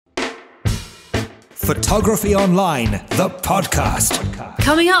Photography Online, the podcast.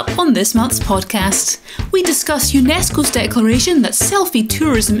 Coming up on this month's podcast, we discuss UNESCO's declaration that selfie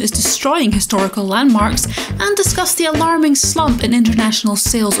tourism is destroying historical landmarks and discuss the alarming slump in international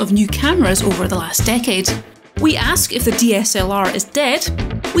sales of new cameras over the last decade. We ask if the DSLR is dead,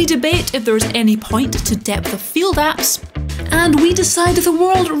 we debate if there is any point to depth of field apps, and we decide if the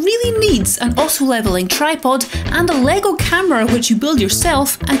world really needs an auto-leveling tripod and a Lego camera which you build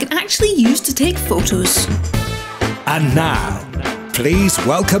yourself and can actually use to take photos. And now, please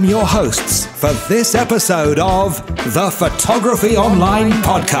welcome your hosts for this episode of the Photography Online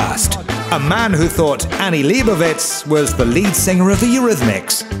podcast. A man who thought Annie Leibovitz was the lead singer of the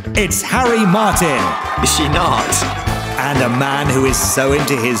Eurythmics. It's Harry Martin. Is she not? And a man who is so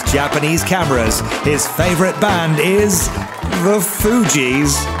into his Japanese cameras, his favourite band is the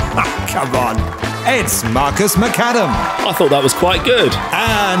Fugees. Ah, come on. It's Marcus McAdam. I thought that was quite good.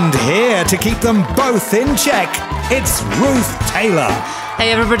 And here to keep them both in check, it's Ruth Taylor.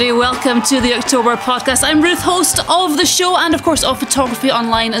 Hey everybody, welcome to the October podcast. I'm Ruth, host of the show and of course of Photography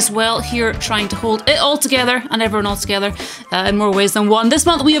Online as well, here trying to hold it all together and everyone all together in more ways than one. This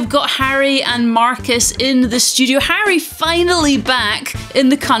month we have got Harry and Marcus in the studio. Harry finally back in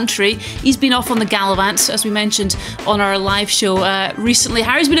the country. He's been off on the Gallivant, as we mentioned on our live show recently.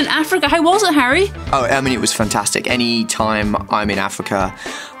 Harry's been in Africa. How was it, Harry? Oh, I mean, it was fantastic. Any time I'm in Africa,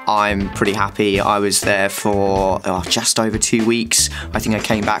 I'm pretty happy. I was there for just over 2 weeks. I think I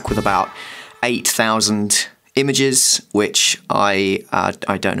came back with about 8,000 images, which I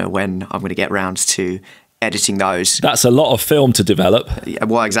don't know when I'm going to get round to editing those. That's a lot of film to develop. Yeah,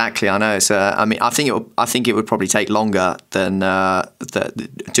 well, exactly. I know. So, I mean, I think it would probably take longer than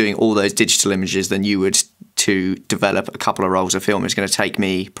doing all those digital images than you would to develop a couple of rolls of film. It's going to take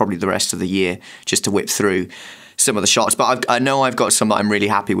me probably the rest of the year just to whip through some of the shots, but I know I've got some that I'm really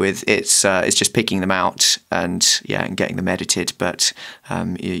happy with. It's just picking them out and getting them edited. But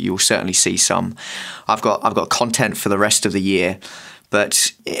you'll certainly see some. I've got content for the rest of the year.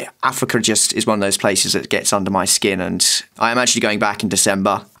 But Africa just is one of those places that gets under my skin, and I am actually going back in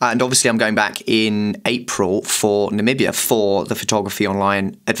December. And obviously I'm going back in April for Namibia for the Photography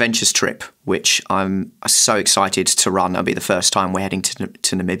Online Adventures trip, which I'm so excited to run. That'll be the first time we're heading to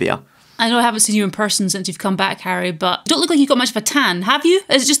Namibia. I know I haven't seen you in person since you've come back, Harry, but you don't look like you've got much of a tan, have you?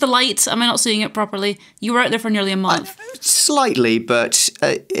 Is it just the light? Am I not seeing it properly? You were out there for nearly a month. Slightly, but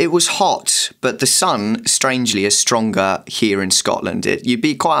it was hot. But the sun, strangely, is stronger here in Scotland. You'd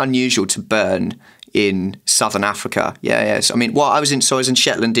be quite unusual to burn in southern Africa. Yes. I mean, I was in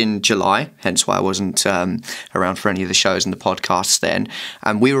Shetland in July, hence why I wasn't around for any of the shows and the podcasts then.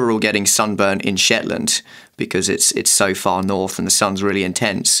 And we were all getting sunburn in Shetland because it's so far north and the sun's really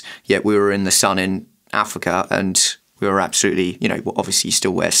intense. Yet we were in the sun in Africa and we were absolutely, obviously you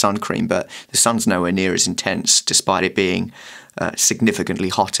still wear sun cream, but the sun's nowhere near as intense despite it being significantly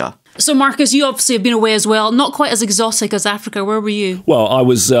hotter. So Marcus, you obviously have been away as well, not quite as exotic as Africa. Where were you? Well, I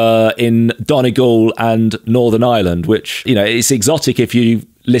was in Donegal and Northern Ireland, which, it's exotic if you're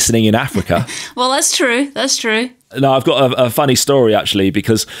listening in Africa. Well, that's true. No, I've got a funny story, actually,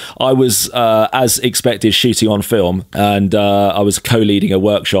 because I was, as expected, shooting on film and I was co-leading a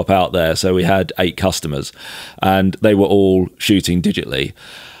workshop out there. So we had 8 customers and they were all shooting digitally.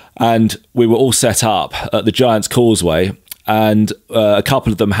 And we were all set up at the Giant's Causeway. And a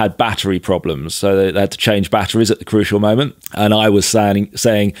couple of them had battery problems, so they had to change batteries at the crucial moment. And I was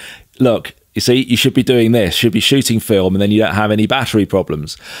saying, look, you see, you should be doing this, should be shooting film, and then you don't have any battery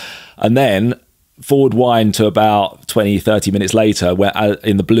problems. And then forward wind to about 20, 30 minutes later, we're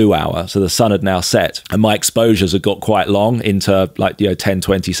in the blue hour. So the sun had now set and my exposures had got quite long into 10,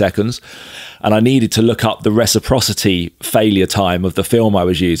 20 seconds. And I needed to look up the reciprocity failure time of the film I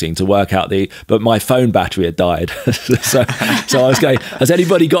was using to work out but my phone battery had died. so I was going, has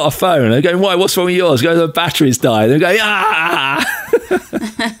anybody got a phone? And they're going, why, what's wrong with yours? Going, the battery's died. They're going, ah!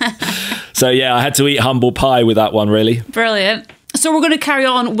 So yeah, I had to eat humble pie with that one, really. Brilliant. So we're going to carry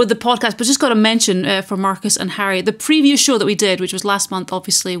on with the podcast, but just got to mention for Marcus and Harry, the previous show that we did, which was last month,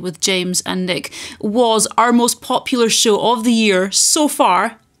 obviously, with James and Nick, was our most popular show of the year so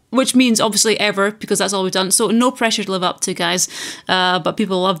far, which means obviously ever, because that's all we've done. So no pressure to live up to, guys. But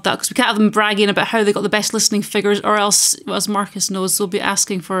people loved that because we can't have them bragging about how they got the best listening figures, or else, as Marcus knows, they'll be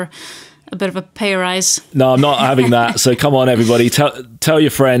asking for a bit of a pay rise. No, I'm not having that. So come on, everybody, tell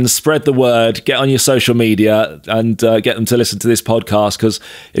your friends, spread the word, get on your social media and get them to listen to this podcast, because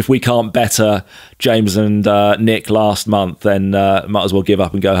if we can't better James and Nick last month, then might as well give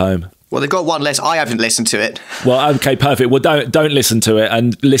up and go home. Well, they've got one less. I haven't listened to it. Well, okay, perfect. Well, don't listen to it,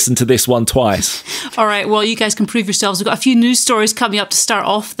 and listen to this one twice. All right, well, you guys can prove yourselves. We've got a few news stories coming up to start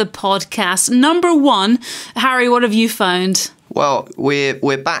off the podcast. Number one, Harry, what have you found? Well,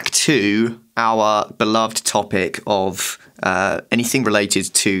 we're back to our beloved topic of anything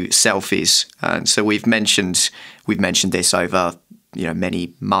related to selfies. And so we've mentioned this over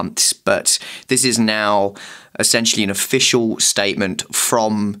many months, but this is now essentially an official statement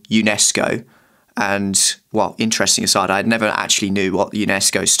from UNESCO. And, well, interesting aside, I never actually knew what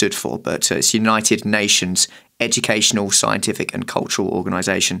UNESCO stood for, but it's United Nations Educational, Scientific and Cultural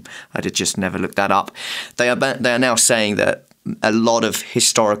Organization. I did just never look that up. They are now saying that a lot of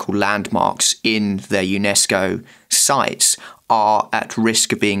historical landmarks in their UNESCO sites are at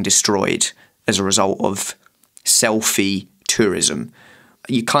risk of being destroyed as a result of selfie tourism.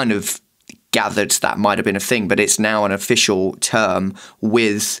 You kind of gathered that might have been a thing, but it's now an official term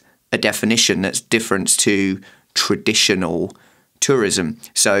with a definition that's different to traditional tourism.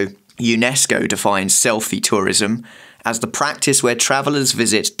 So UNESCO defines selfie tourism as the practice where travellers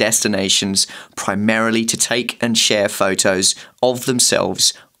visit destinations primarily to take and share photos of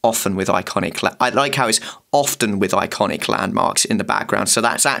themselves, often with iconic. I like how it's often with iconic landmarks in the background. So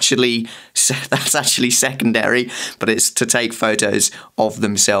that's actually secondary, but it's to take photos of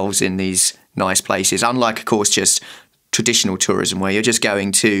themselves in these nice places. Unlike, of course, just traditional tourism where you're just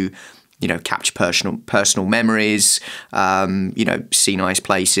going to, capture personal memories, see nice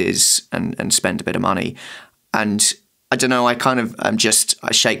places and spend a bit of money. And I don't know,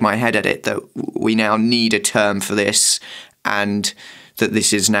 I shake my head at it that we now need a term for this, and that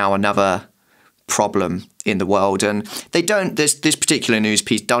this is now another problem in the world. And they don't, this particular news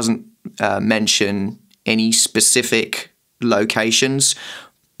piece doesn't mention any specific locations,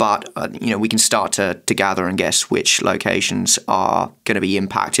 but we can start to gather and guess which locations are going to be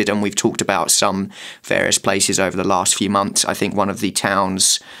impacted. And we've talked about some various places over the last few months. I think one of the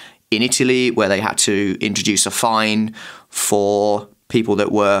towns in Italy where they had to introduce a fine for people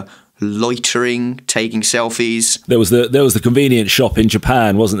that were loitering, taking selfies. There was the convenience shop in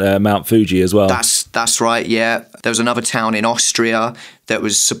Japan, wasn't there? Mount Fuji as well. That's right. Yeah, there was another town in Austria that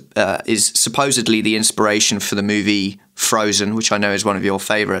was is supposedly the inspiration for the movie Frozen, which I know is one of your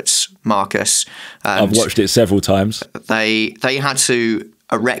favourites, Marcus. And I've watched it several times. They had to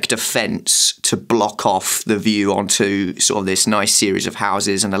erect a fence to block off the view onto sort of this nice series of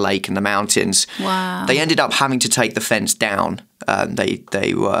houses and a lake in the mountains. Wow. They ended up having to take the fence down. They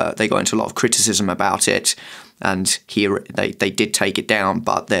got into a lot of criticism about it, and here they did take it down,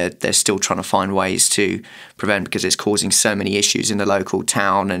 but they're still trying to find ways to prevent, because it's causing so many issues in the local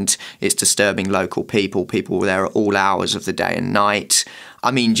town and it's disturbing local people. People were there at all hours of the day and night. I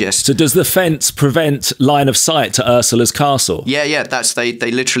mean, so does the fence prevent line of sight to Ursula's castle? Yeah.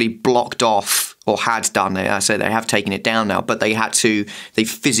 They literally blocked off, or had done it. I say they have taken it down now, but they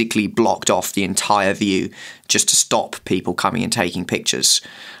physically blocked off the entire view just to stop people coming and taking pictures.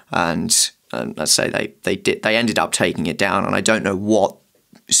 And let's say they ended up taking it down, and I don't know what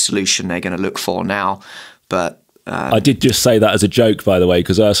solution they're going to look for now, but. I did just say that as a joke, by the way,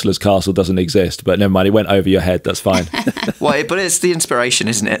 because Ursula's castle doesn't exist, but never mind, it went over your head, that's fine. Well, but it's the inspiration,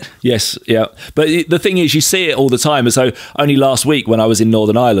 isn't it? Yes, yeah. But the thing is, you see it all the time. And so only last week when I was in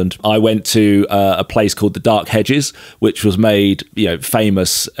Northern Ireland, I went to a place called the Dark Hedges, which was made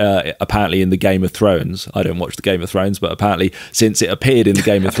famous apparently in the Game of Thrones. I don't watch the Game of Thrones, but apparently since it appeared in the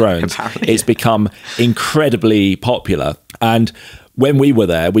Game of Thrones, it's become incredibly popular. And when we were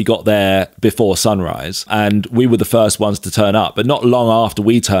there, we got there before sunrise, and we were the first ones to turn up. But not long after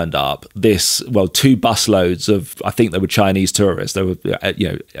we turned up, two busloads of, I think they were Chinese tourists, they were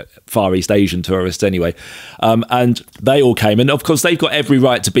Far East Asian tourists anyway, and they all came. And of course, they've got every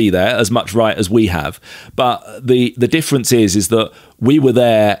right to be there, as much right as we have. But the difference is that we were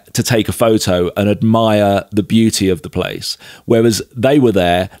there to take a photo and admire the beauty of the place, whereas they were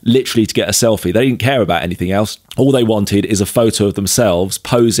there literally to get a selfie. They didn't care about anything else. All they wanted is a photo of themselves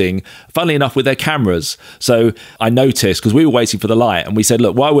posing, funnily enough, with their cameras. So I noticed, because we were waiting for the light, and we said,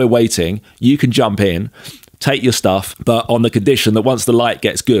 look, while we're waiting, you can jump in, take your stuff, but on the condition that once the light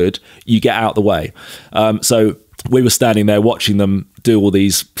gets good, you get out the way. So we were standing there watching them do all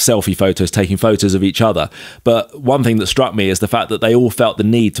these selfie photos, taking photos of each other. But one thing that struck me is the fact that they all felt the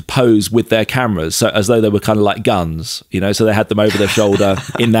need to pose with their cameras, so as though they were kind of like guns, so they had them over their shoulder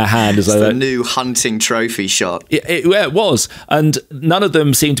in their hand. As though the new hunting trophy shot. It was. And none of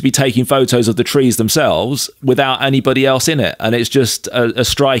them seemed to be taking photos of the trees themselves without anybody else in it. And it's just a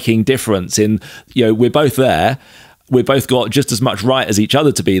striking difference in, we're both there. we've both got just as much right as each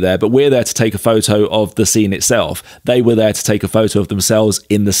other to be there, but we're there to take a photo of the scene itself. They were there to take a photo of themselves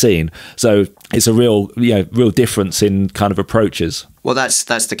in the scene. So it's a real difference in kind of approaches. Well, that's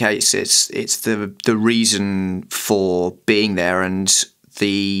the case. It's the reason for being there and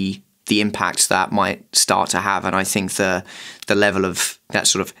the impact that might start to have. And I think the level of that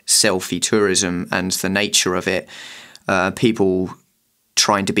sort of selfie tourism and the nature of it, people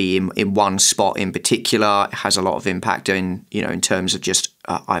trying to be in one spot in particular, has a lot of impact in terms of just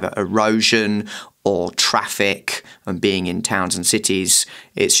either erosion or traffic and being in towns and cities.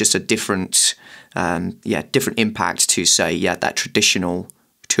 It's just a different impact to say, that traditional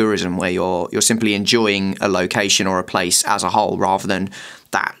tourism where you're simply enjoying a location or a place as a whole rather than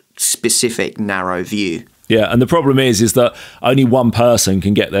that specific narrow view. Yeah, and the problem is that only one person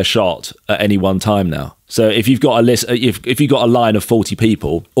can get their shot at any one time now. So if you've got a list, if you've got a line of 40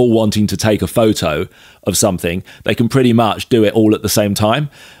 people all wanting to take a photo of something, they can pretty much do it all at the same time.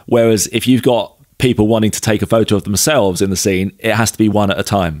 Whereas if you've got people wanting to take a photo of themselves in the scene, it has to be one at a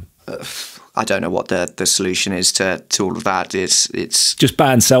time. I don't know what the solution is to all of that. It's just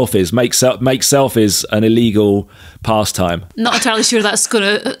ban selfies. Make selfies an illegal pastime. Not entirely sure that's going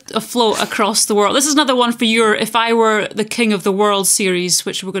to afloat across the world. This is another one for your If I Were the King of the World series,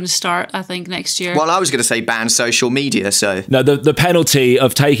 which we're going to start, I think, next year. Well, I was going to say ban social media, so... No, the penalty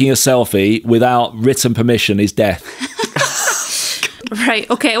of taking a selfie without written permission is death. Right,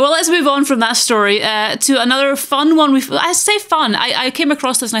 okay, well, let's move on from that story to another fun one. I say fun. I came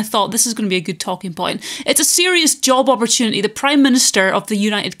across this and I thought this is going to be a good talking point. It's a serious job opportunity. The Prime Minister of the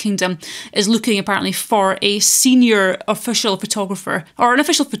United Kingdom is looking apparently for a senior official photographer, or an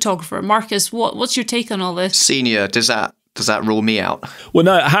official photographer. Marcus, what's your take on all this? Senior, does that rule me out? Well,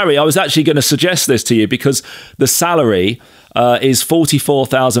 no, Harry, I was actually going to suggest this to you because the salary is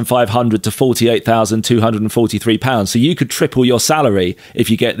 £44,500 to £48,243. So you could triple your salary if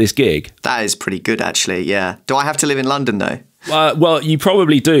you get this gig. That is pretty good, actually, yeah. Do I have to live in London, though? Well, you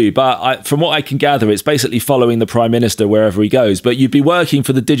probably do, but from what I can gather, it's basically following the Prime Minister wherever he goes. But you'd be working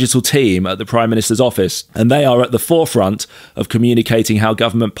for the digital team at the Prime Minister's office, and they are at the forefront of communicating how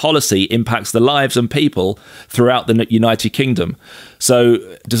government policy impacts the lives and people throughout the United Kingdom. So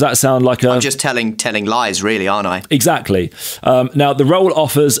does that sound like I'm just telling lies, really, aren't I? Exactly. Now, the role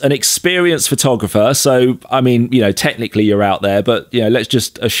offers an experienced photographer. So, I mean, technically you're out there, but, let's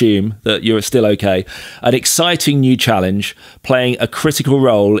just assume that you're still okay. An exciting new challenge, playing a critical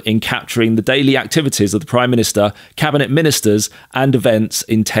role in capturing the daily activities of the Prime Minister, cabinet ministers and events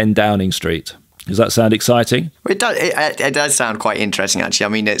in 10 Downing Street. Does that sound exciting? It does sound quite interesting, actually. I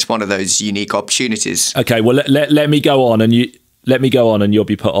mean, it's one of those unique opportunities. Okay, well, let me go on and you'll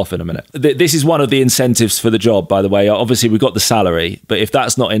be put off in a minute. This is one of the incentives for the job, by the way. Obviously, we've got the salary, but if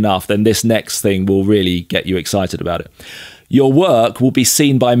that's not enough, then this next thing will really get you excited about it. Your work will be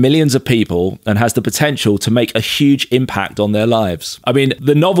seen by millions of people and has the potential to make a huge impact on their lives. I mean,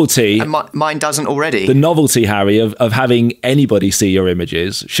 the novelty... And mine doesn't already. The novelty, Harry, of having anybody see your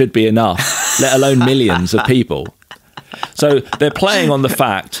images should be enough, let alone millions of people. So they're playing on the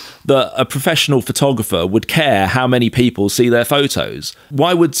fact that a professional photographer would care how many people see their photos.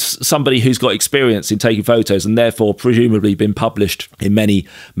 Why would somebody who's got experience in taking photos and therefore presumably been published in many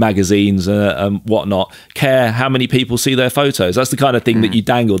magazines and whatnot care how many people see their photos? That's the kind of thing that you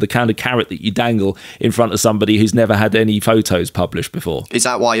dangle, the kind of carrot that you dangle in front of somebody who's never had any photos published before. Is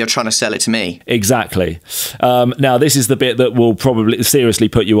that why you're trying to sell it to me? Exactly. Now, this is the bit that will probably seriously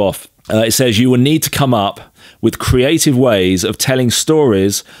put you off. It says you will need to come up with creative ways of telling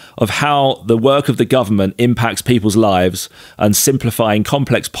stories of how the work of the government impacts people's lives and simplifying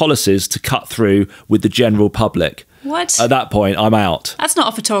complex policies to cut through with the general public. What? At that point, I'm out. That's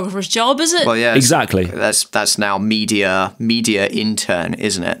not a photographer's job, is it? Well, yeah, exactly. That's now media intern,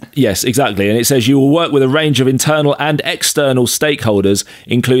 isn't it? Yes, exactly. And it says you will work with a range of internal and external stakeholders,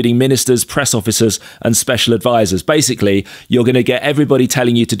 including ministers, press officers, and special advisors. Basically, you're going to get everybody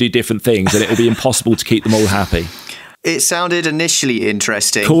telling you to do different things, and it will be impossible to keep them all happy. It sounded initially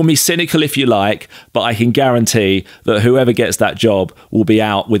interesting. Call me cynical if you like, but I can guarantee that whoever gets that job will be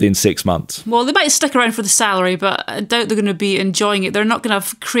out within 6 months. Well, they might stick around for the salary, but I doubt they're going to be enjoying it. They're not going to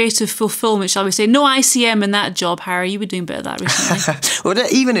have creative fulfillment, shall we say. No ICM in that job, Harry. You've been doing a bit of that recently. Well,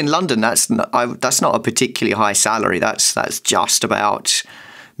 even in London, that's not a particularly high salary. That's just about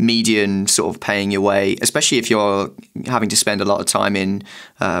median sort of paying your way, especially if you're having to spend a lot of time in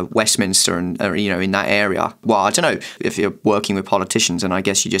Westminster and in that area. Well, I don't know if you're working with politicians, and I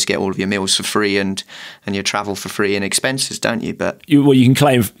guess you just get all of your meals for free and your travel for free and expenses, don't you? But you can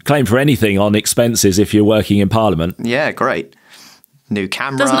claim for anything on expenses if you're working in Parliament. Yeah, great. new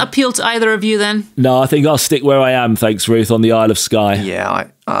camera. Doesn't appeal to either of you then? No, I think I'll stick where I am, thanks, Ruth, on the Isle of Skye. Yeah,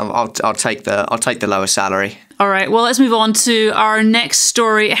 I'll take the lower salary. All right, well, let's move on to our next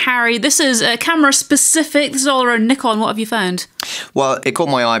story. Harry, this is camera specific. This is all around Nikon. What have you found? Well, it caught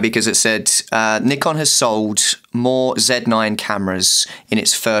my eye because it said Nikon has sold more Z9 cameras in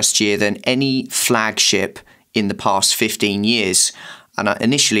its first year than any flagship in the past 15 years. And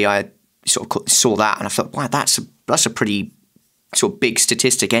initially I sort of saw that and I thought, wow, that's a pretty sort of big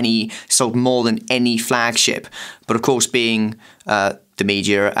statistic. Sold more than any flagship. But of course, being the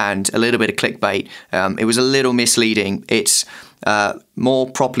media and a little bit of clickbait, it was a little misleading. It's more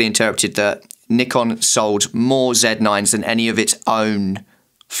properly interpreted that Nikon sold more Z9s than any of its own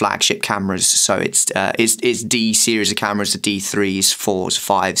flagship cameras. So it's D series of cameras, the D3s, 4s,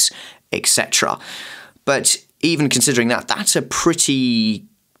 5s, etc. But even considering that, that's a pretty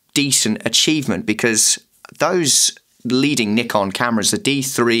decent achievement, because those leading Nikon cameras, the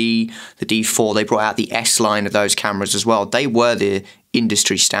D3, the D4, they brought out the S line of those cameras as well. They were the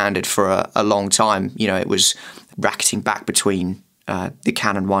industry standard for a long time. You know, it was bracketing back between the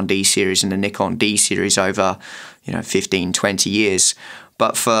Canon 1D series and the Nikon D series over, 15, 20 years.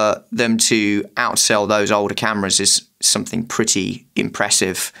 But for them to outsell those older cameras is something pretty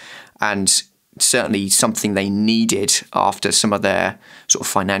impressive, and certainly something they needed after some of their sort of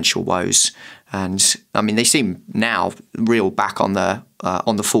financial woes. And I mean, they seem now real back on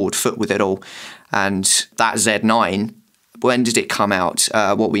the forward foot with it all. And that Z9, when did it come out?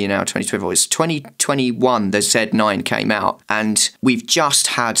 What were you now, 2024? It's 2021 the Z9 came out, and we've just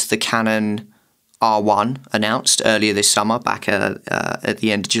had the Canon R1 announced earlier this summer, back at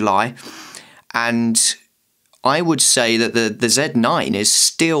the end of July. And I would say that the Z9 is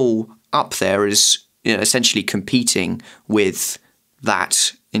still up there as essentially competing with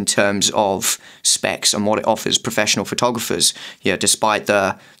that in terms of specs and what it offers professional photographers. Despite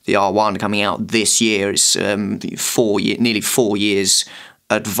the R1 coming out this year, it's nearly 4 years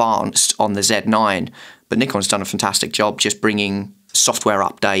advanced on the Z9. But Nikon's done a fantastic job just bringing software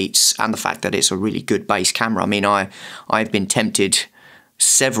updates and the fact that it's a really good base camera. I mean, I've been tempted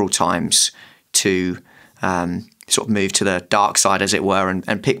several times to sort of move to the dark side, as it were,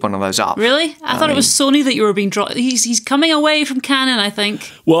 and pick one of those up. Really? I thought it was Sony that you were being drawn. He's coming away from Canon, I think.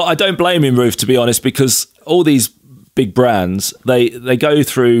 Well, I don't blame him, Ruth, to be honest, because all these big brands, they go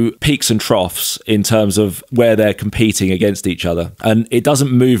through peaks and troughs in terms of where they're competing against each other. And it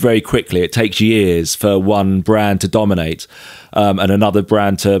doesn't move very quickly. It takes years for one brand to dominate and another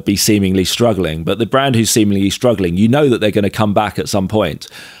brand to be seemingly struggling. But the brand who's seemingly struggling, you know that they're going to come back at some point.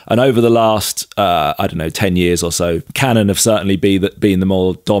 And over the last, 10 years or so, Canon have certainly been the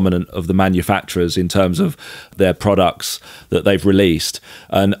more dominant of the manufacturers in terms of their products that they've released.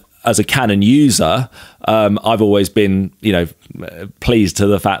 And as a Canon user, I've always been, pleased to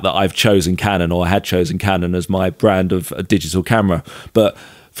the fact that I've chosen Canon, or had chosen Canon as my brand of a digital camera. But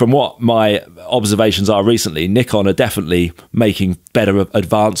from what my observations are recently, Nikon are definitely making better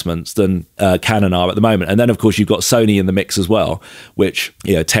advancements than Canon are at the moment. And then, of course, you've got Sony in the mix as well, which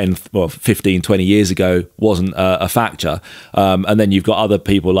 15, 20 years ago wasn't a factor. And then you've got other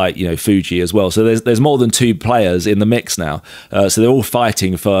people like Fuji as well. So there's more than two players in the mix now. So they're all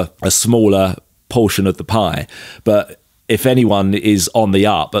fighting for a smaller portion of the pie. But if anyone is on the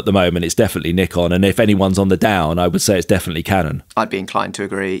up at the moment, it's definitely Nikon. And if anyone's on the down, I would say it's definitely Canon. I'd be inclined to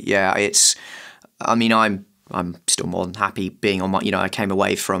agree. Yeah, I'm still more than happy being on my, I came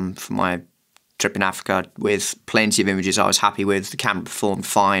away from my trip in Africa with plenty of images I was happy with. The camera performed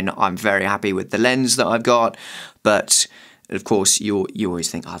fine. I'm very happy with the lens that I've got. But of course, you always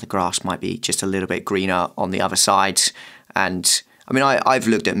think, the grass might be just a little bit greener on the other side. And I mean, I've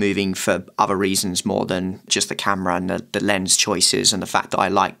looked at moving for other reasons more than just the camera and the lens choices, and the fact that I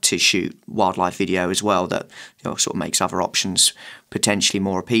like to shoot wildlife video as well, that sort of makes other options potentially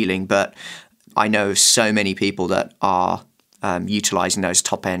more appealing. But I know so many people that are utilising those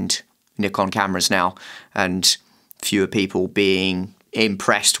top-end Nikon cameras now, and fewer people being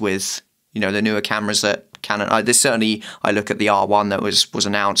impressed with the newer cameras that Canon. I look at the R1 that was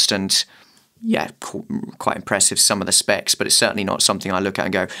announced, and yeah, quite impressive, some of the specs, but it's certainly not something I look at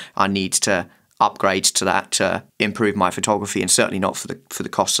and go, I need to upgrade to that to improve my photography, and certainly not for the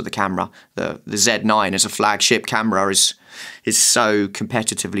cost of the camera. The Z9 as a flagship camera is so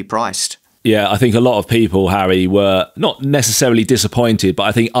competitively priced. Yeah, I think a lot of people, Harry, were not necessarily disappointed, but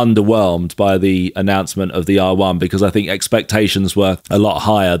I think underwhelmed by the announcement of the R1, because I think expectations were a lot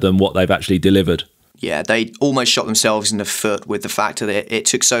higher than what they've actually delivered. Yeah, they almost shot themselves in the foot with the fact that it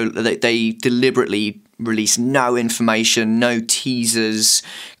took so. They deliberately released no information, no teasers,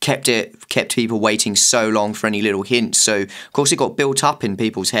 kept people waiting so long for any little hints. So of course it got built up in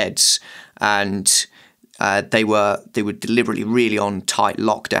people's heads, and they were deliberately really on tight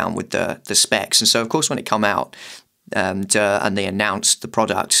lockdown with the specs. And so of course when it come out and they announced the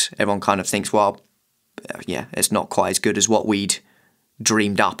product, everyone kind of thinks, well, yeah, it's not quite as good as what we'd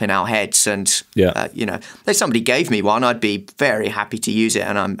dreamed up in our heads. And if somebody gave me one, I'd be very happy to use it,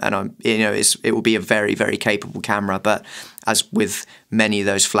 and I'm it will be a very, very capable camera. But as with many of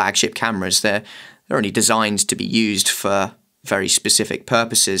those flagship cameras, they're only designed to be used for very specific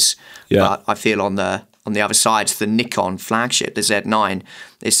purposes. But I feel on the other side, the Nikon flagship, the Z9,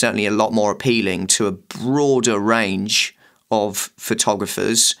 is certainly a lot more appealing to a broader range of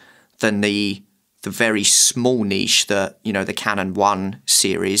photographers than the very small niche that, the Canon 1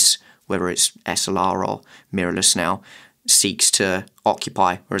 series, whether it's SLR or mirrorless now, seeks to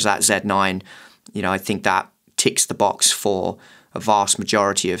occupy. Whereas that Z9, I think that ticks the box for a vast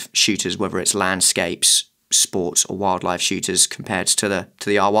majority of shooters, whether it's landscapes, sports or wildlife shooters, compared to the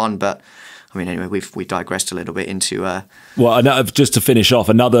R1. But I mean, anyway, we digressed a little bit into. Well, just to finish off,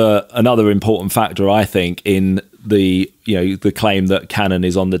 another important factor, I think, in the claim that Canon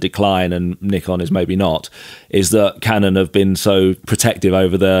is on the decline and Nikon is maybe not, is that Canon have been so protective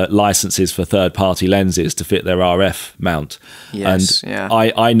over their licenses for third-party lenses to fit their RF mount. Yes, and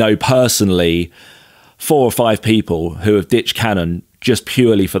I know personally 4 or 5 people who have ditched Canon just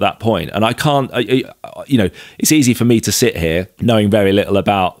purely for that point. And I can't, it's easy for me to sit here knowing very little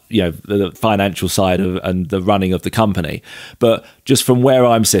about, the financial side and the running of the company. But just from where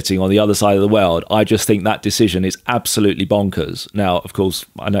I'm sitting on the other side of the world, I just think that decision is absolutely bonkers. Now, of course,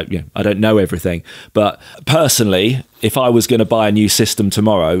 I don't know everything, but personally, if I was going to buy a new system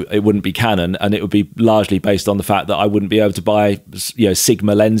tomorrow, it wouldn't be Canon, and it would be largely based on the fact that I wouldn't be able to buy,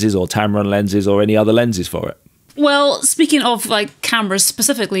 Sigma lenses or Tamron lenses or any other lenses for it. Well, speaking of cameras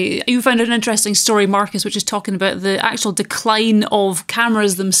specifically, you found an interesting story, Marcus, which is talking about the actual decline of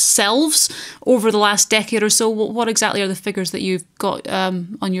cameras themselves over the last decade or so. What exactly are the figures that you've got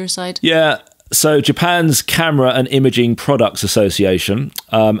on your side? Yeah. So Japan's Camera and Imaging Products Association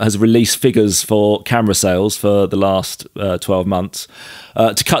has released figures for camera sales for the last 12 months.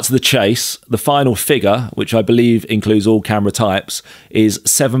 To cut to the chase, the final figure, which I believe includes all camera types, is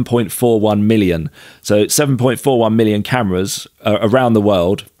 7.41 million. So 7.41 million cameras around the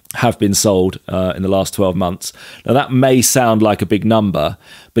world have been sold in the last 12 months. Now that may sound like a big number,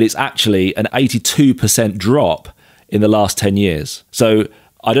 but it's actually an 82% drop in the last 10 years. So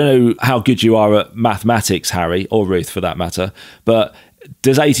I don't know how good you are at mathematics, Harry, or Ruth for that matter, but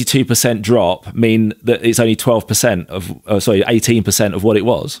does 82% drop mean that it's only 18% of what it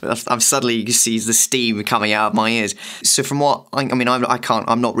was? I'm suddenly, you see the steam coming out of my ears. So from what,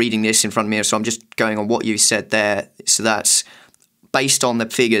 I'm not reading this in front of me, so I'm just going on what you said there. So that's based on the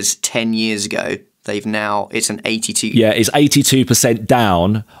figures 10 years ago. It's an 82. Yeah, it's 82%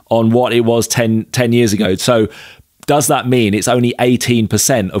 down on what it was 10 years ago. So does that mean it's only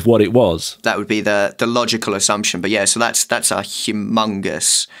 18% of what it was? That would be the logical assumption. But yeah, so that's a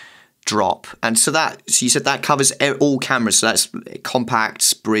humongous drop. And so you said that covers all cameras. So that's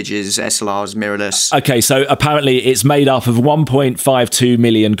compacts, bridges, SLRs, mirrorless. Okay, so apparently it's made up of 1.52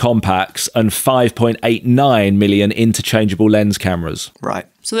 million compacts and 5.89 million interchangeable lens cameras. Right.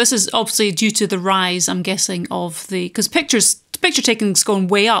 So this is obviously due to the rise, I'm guessing, of because picture taking's gone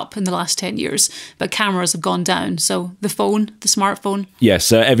way up in the last 10 years, but cameras have gone down. So the smartphone. Yes,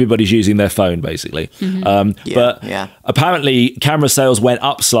 so everybody's using their phone, basically. Mm-hmm. But apparently camera sales went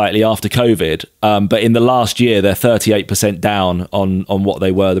up slightly after COVID, but in the last year, they're 38% down on what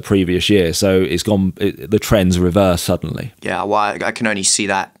they were the previous year. So the trend's reversed suddenly. Yeah, well, I can only see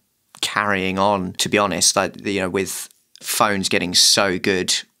that carrying on, to be honest, with phones getting so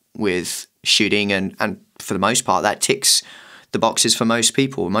good with shooting, and for the most part, that ticks the boxes for most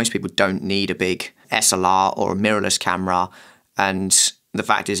people. Most people don't need a big SLR or a mirrorless camera, and the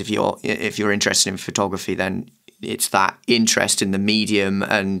fact is, if you're interested in photography, then it's that interest in the medium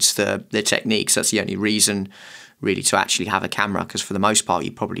and the techniques that's the only reason really to actually have a camera, because for the most part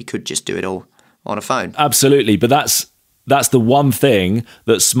you probably could just do it all on a phone. Absolutely, but that's the one thing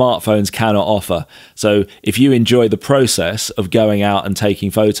that smartphones cannot offer. So if you enjoy the process of going out and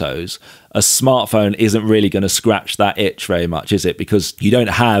taking photos, a smartphone isn't really going to scratch that itch very much, is it? Because you don't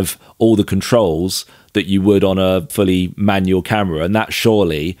have all the controls that you would on a fully manual camera, and that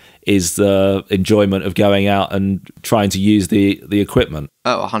surely is the enjoyment of going out and trying to use the equipment.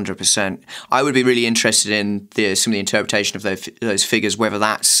 Oh, 100%. I would be really interested in some of the interpretation of those figures, whether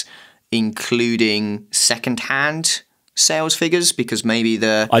that's including second-hand sales figures, because maybe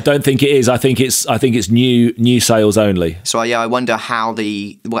I don't think it is. I think it's new sales only. So yeah, I wonder how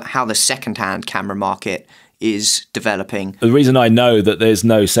the second-hand camera market is developing. The reason I know that there's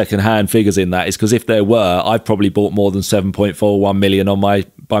no second-hand figures in that is because if there were, I've probably bought more than 7.41 million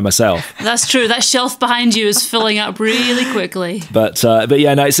by myself. That's true. That shelf behind you is filling up really quickly. But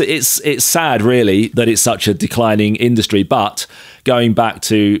yeah, no, it's sad really that it's such a declining industry. But going back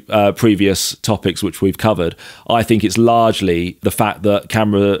to previous topics which we've covered, I think it's largely the fact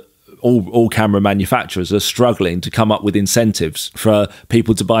that all camera manufacturers are struggling to come up with incentives for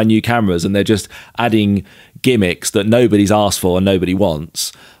people to buy new cameras, and they're just adding gimmicks that nobody's asked for and nobody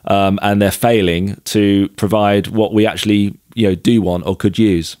wants, and they're failing to provide what we actually do want or could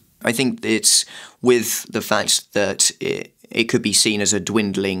use. I think it's with the fact that it could be seen as a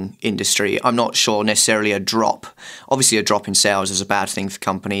dwindling industry. I'm not sure necessarily a drop. Obviously, a drop in sales is a bad thing for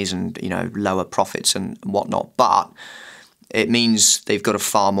companies and lower profits and whatnot, but it means they've got a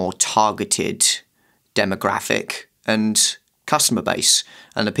far more targeted demographic and customer base.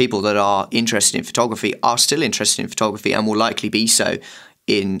 And the people that are interested in photography are still interested in photography and will likely be so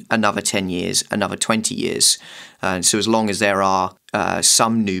in another 10 years, another 20 years. And so as long as there are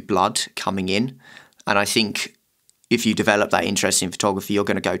some new blood coming in, and I think if you develop that interest in photography, you're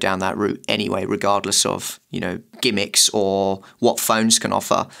going to go down that route anyway, regardless of, gimmicks or what phones can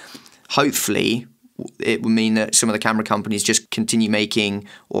offer. Hopefully, it will mean that some of the camera companies just continue making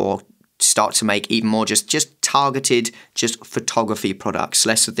or start to make even more just targeted photography products,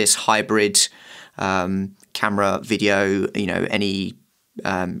 less of this hybrid camera, video, any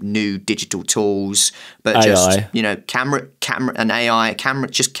new digital tools, but AI. just camera and AI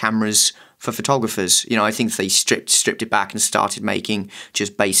cameras for photographers. I think if they stripped it back and started making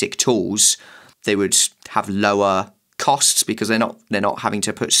just basic tools, they would have lower costs because they're not having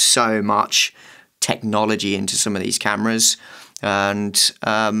to put so much technology into some of these cameras, and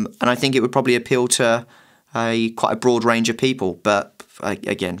I think it would probably appeal to quite a broad range of people. But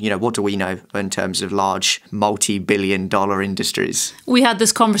again, what do we know in terms of large multi-billion-dollar industries? We had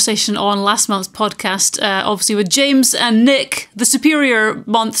this conversation on last month's podcast, obviously with James and Nick, the Superior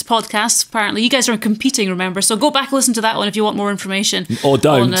Month's podcast. Apparently, you guys are competing, remember? So go back and listen to that one if you want more information. Or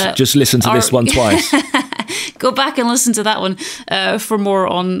don't, just listen to this one twice. Go back and listen to that one for more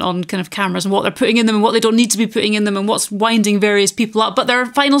on kind of cameras and what they're putting in them and what they don't need to be putting in them and what's winding various people up. But their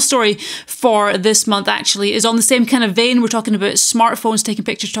final story for this month actually is on the same kind of vein. We're talking about smartphones taking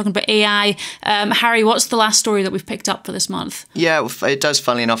pictures, talking about AI. Harry, what's the last story that we've picked up for this month? Yeah, it does,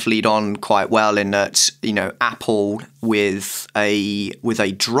 funnily enough, lead on quite well in that, Apple with a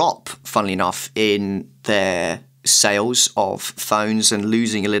drop, funnily enough, in their sales of phones and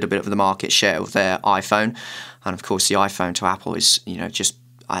losing a little bit of the market share of their iPhone. And of course, the iPhone to Apple is,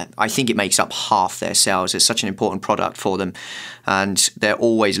 I think it makes up half their sales. It's such an important product for them. And they're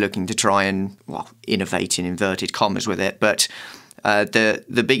always looking to try and, innovate in inverted commas with it. But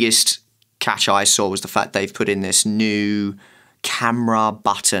the biggest catch I saw was the fact they've put in this new camera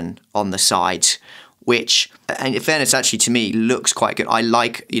button on the side, which, and in fairness, actually to me looks quite good. I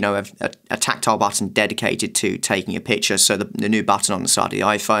like, a tactile button dedicated to taking a picture. So the new button on the side of the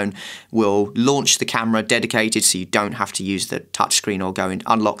iPhone will launch the camera dedicated, so you don't have to use the touchscreen or go and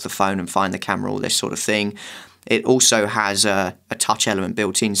unlock the phone and find the camera, all this sort of thing. It also has a touch element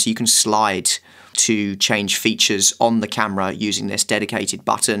built in, so you can slide to change features on the camera using this dedicated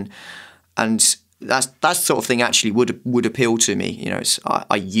button. And that sort of thing actually would appeal to me.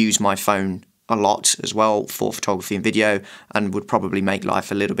 I use my phone a lot as well for photography and video, and would probably make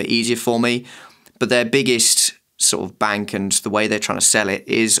life a little bit easier for me. But their biggest sort of bank and the way they're trying to sell it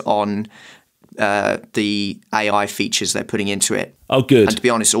is on the AI features they're putting into it. Oh, good. And to be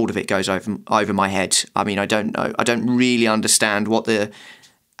honest, all of it goes over my head. I mean, I don't know. I don't really understand what the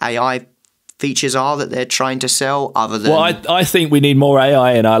AI features are that they're trying to sell, other than... Well, I think we need more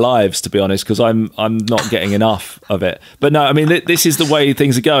AI in our lives, to be honest, because I'm not getting enough of it. But no, I mean, this is the way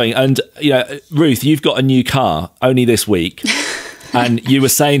things are going. And, Ruth, you've got a new car only this week. And you were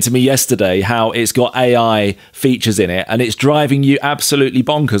saying to me yesterday how it's got AI features in it, and it's driving you absolutely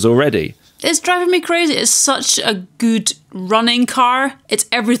bonkers already. It's driving me crazy. It's such a good running car. It's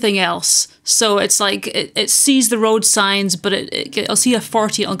everything else. So it's like it sees the road signs, but I'll see a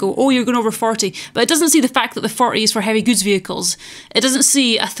 40 and I'll go, oh, you're going over 40. But it doesn't see the fact that the 40 is for heavy goods vehicles. It doesn't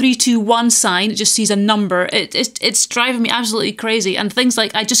see a 321 sign. It just sees a number. It's driving me absolutely crazy. And things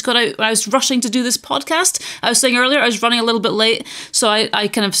like, I just got out, I was rushing to do this podcast. I was saying earlier, I was running a little bit late. So I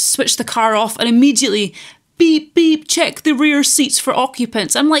kind of switched the car off and immediately beep, beep, check the rear seats for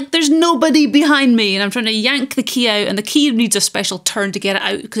occupants. I'm like, there's nobody behind me. And I'm trying to yank the key out, and the key needs a special turn to get it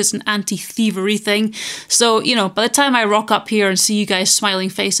out because it's an anti-thievery thing. So, by the time I rock up here and see you guys smiling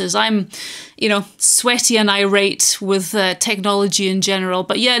faces, I'm, sweaty and irate with technology in general.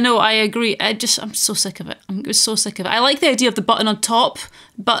 But yeah, no, I agree. I'm so sick of it. I'm so sick of it. I like the idea of the button on top,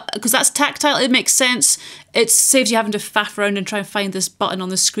 but because that's tactile, it makes sense. It saves you having to faff around and try and find this button on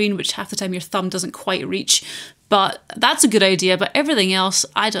the screen, which half the time your thumb doesn't quite reach. But that's a good idea. But everything else,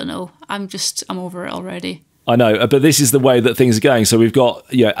 I don't know. I'm over it already. I know, but this is the way that things are going. So we've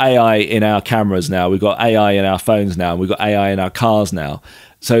got AI in our cameras now. We've got AI in our phones now. We've got AI in our cars now.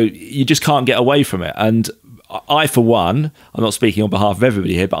 So you just can't get away from it. And I, for one, I'm not speaking on behalf of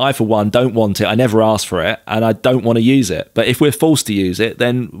everybody here, but I, for one, don't want it. I never asked for it, and I don't want to use it. But if we're forced to use it,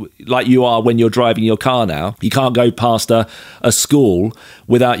 then like you are when you're driving your car now, you can't go past a school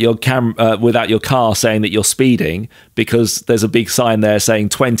without your car saying that you're speeding because there's a big sign there saying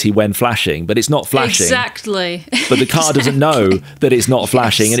 20 when flashing, but it's not flashing. Exactly. But the car doesn't know that it's not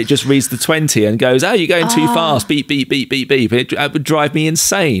flashing, and it just reads the 20 and goes, "Oh, you're going too fast. Beep, beep, beep, beep, beep." It would drive me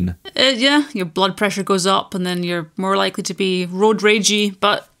insane. Yeah, your blood pressure goes up, and then you're more likely to be road ragey.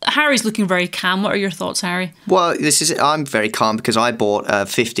 But Harry's looking very calm. What are your thoughts, Harry? Well, I'm very calm because I bought a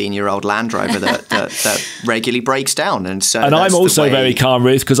 15-year-old Land Rover that regularly breaks down, and so. And I'm also very calm,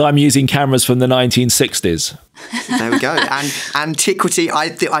 Ruth, because I'm using cameras from the 1960s. There we go. And antiquity.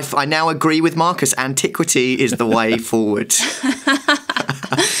 I now agree with Marcus. Antiquity is the way forward.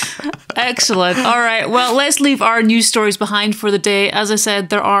 Excellent. All right. Well, let's leave our news stories behind for the day. As I said,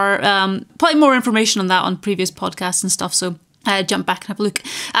 there are plenty more information on that on previous podcasts and stuff. So jump back and have a look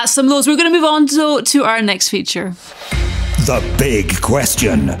at some of those. We're going to move on to our next feature. The big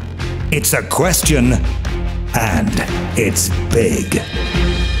question. It's a question, and it's big.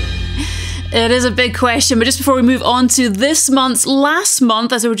 It is a big question, but just before we move on to this month's, last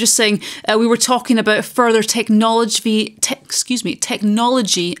month, as I was just saying, we were talking about further technology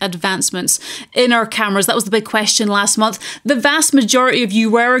advancements in our cameras. That was the big question last month. The vast majority of you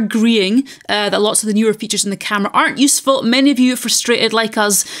were agreeing that lots of the newer features in the camera aren't useful. Many of you are frustrated, like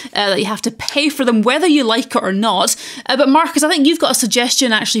us, that you have to pay for them, whether you like it or not. But Marcus, I think you've got a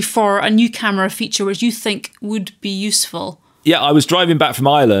suggestion actually for a new camera feature which you think would be useful. Yeah, I was driving back from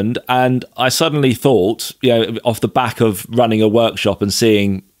Ireland and I suddenly thought, off the back of running a workshop and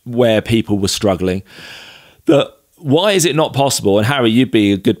seeing where people were struggling, that why is it not possible, and Harry, you'd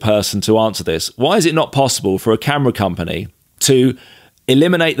be a good person to answer this, why is it not possible for a camera company to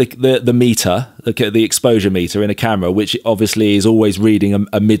eliminate the meter, the exposure meter in a camera, which obviously is always reading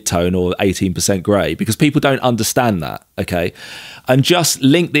a mid-tone or 18% grey, because people don't understand that, okay? And just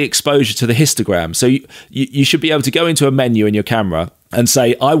link the exposure to the histogram. So you should be able to go into a menu in your camera and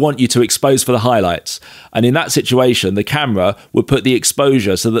say, I want you to expose for the highlights. And in that situation, the camera would put the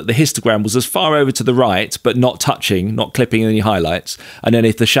exposure so that the histogram was as far over to the right, but not touching, not clipping any highlights. And then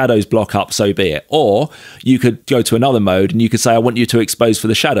if the shadows block up, so be it. Or you could go to another mode and you could say, I want you to expose for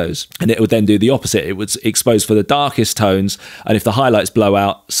the shadows. And it would then do the opposite. It would expose for the darkest tones. And if the highlights blow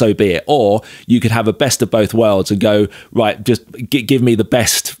out, so be it. Or you could have a best of both worlds and go, right, just give me the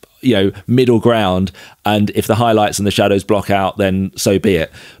best middle ground, and if the highlights and the shadows block out, then so be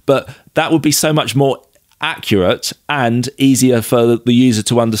it. But that would be so much more accurate and easier for the user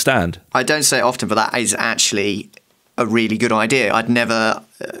to understand. I don't say it often, but that is actually a really good idea.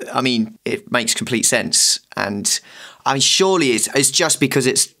 It makes complete sense. And surely it's just because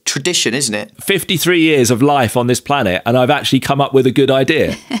it's tradition, isn't it? 53 years of life on this planet, and I've actually come up with a good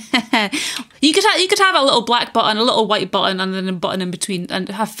idea. You could have a little black button, a little white button, and then a button in between, and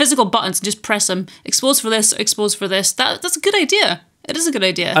have physical buttons and just press them. Expose for this, expose for this. That's a good idea. It is a good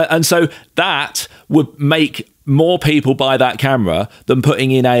idea. And so that would make more people buy that camera than putting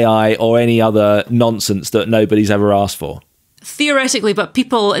in AI or any other nonsense that nobody's ever asked for. Theoretically, but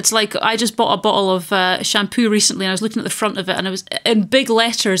people, it's like I just bought a bottle of shampoo recently, and I was looking at the front of it, and it was in big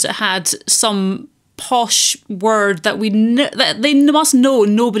letters. It had some posh word that that they must know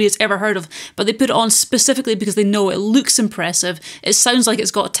nobody has ever heard of, but they put it on specifically because they know it looks impressive. It sounds like it's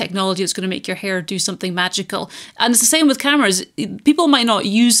got technology that's going to make your hair do something magical. And it's the same with cameras. People might not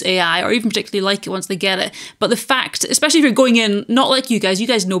use AI or even particularly like it once they get it, but the fact, especially if you're going in, not like you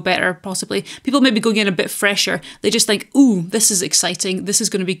guys know better possibly, people may be going in a bit fresher. They just think, ooh, this is exciting, this is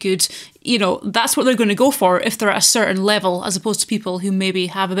going to be good. That's what they're going to go for if they're at a certain level, as opposed to people who maybe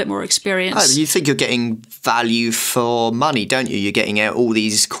have a bit more experience. You think you're getting value for money, don't you? You're getting out all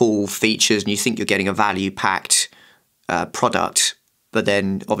these cool features and you think you're getting a value-packed product, but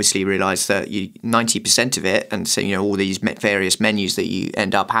then obviously you realise that 90% of it, and so all these various menus that you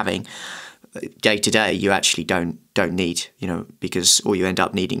end up having, day to day, you actually don't need, because all you end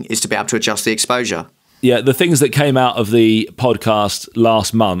up needing is to be able to adjust the exposure. Yeah, the things that came out of the podcast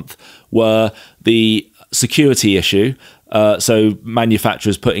last month were the security issue. So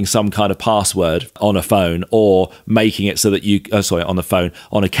manufacturers putting some kind of password on a phone, or making it so that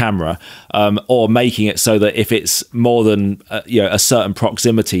on a camera, or making it so that if it's more than a certain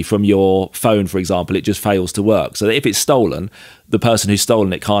proximity from your phone, for example, it just fails to work. So that if it's stolen, the person who's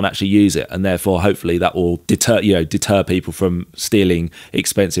stolen it can't actually use it, and therefore hopefully that will deter people from stealing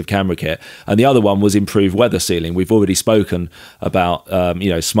expensive camera kit. And the other one was improved weather sealing. We've already spoken about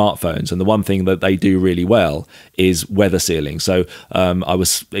smartphones, and the one thing that they do really well is weather sealing. So I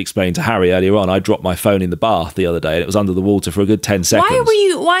was explaining to Harry earlier on, I dropped my phone in the bath the other day and it was under the water for a good 10 seconds.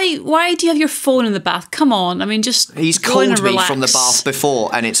 Why do you have your phone in the bath? Come on, I mean, just he's called me from the bath before,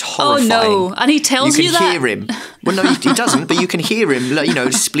 and it's horrifying. Oh no, and he tells you that? You can hear him. Well, no, he doesn't, but you can hear him,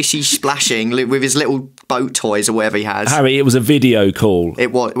 splishy splashing with his little boat toys or whatever he has. Harry, it was a video call.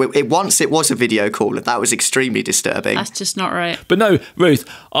 It was a video call. That was extremely disturbing. That's just not right. But no, Ruth,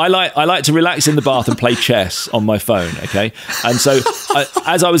 I like to relax in the bath and play chess on my phone, okay? And so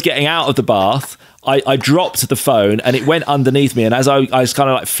as I was getting out of the bath, I dropped the phone and it went underneath me, and as I was kind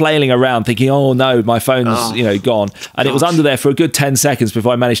of like flailing around thinking, oh no, my phone's gone, and It was under there for a good 10 seconds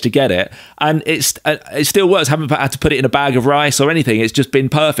before I managed to get it, and it still works. I haven't had to put it in a bag of rice or anything. It's just been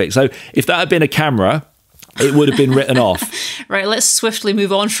perfect. So if that had been a camera, it would have been written off. Right, let's swiftly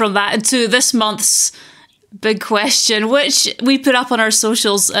move on from that into this month's big question, which we put up on our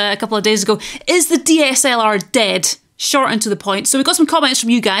socials a couple of days ago. Is the DSLR dead? Short and to the point. So we got some comments from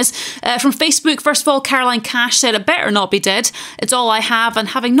you guys. From Facebook, first of all, Caroline Cash said, it better not be dead. It's all I have, and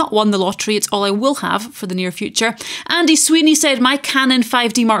having not won the lottery, it's all I will have for the near future. Andy Sweeney said, my Canon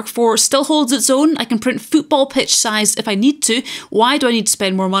 5D Mark IV still holds its own. I can print football pitch size if I need to. Why do I need to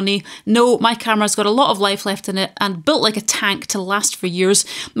spend more money? No, my camera's got a lot of life left in it and built like a tank to last for years.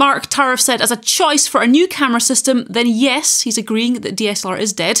 Mark Tariff said, as a choice for a new camera system, then yes, he's agreeing that DSLR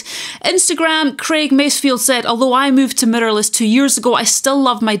is dead. Instagram, Craig Macefield said, although I moved to mirrorless 2 years ago, I still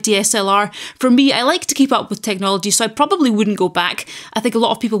love my DSLR. For me, I like to keep up with technology, so I probably wouldn't go back. I think a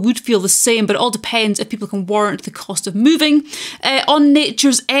lot of people would feel the same, but it all depends if people can warrant the cost of moving. On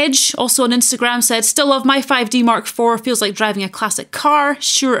Nature's Edge, also on Instagram, said, still love my 5D Mark IV. Feels like driving a classic car.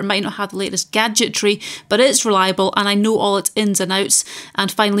 Sure, it might not have the latest gadgetry, but it's reliable and I know all its ins and outs. And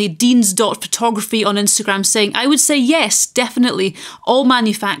finally, Deans.photography on Instagram saying, I would say yes, definitely. All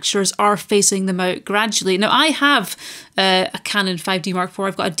manufacturers are phasing them out gradually. Now, I have a Canon 5D Mark IV.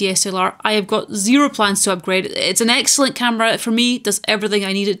 I've got a DSLR. I have got zero plans to upgrade. It's an excellent camera for me. Does everything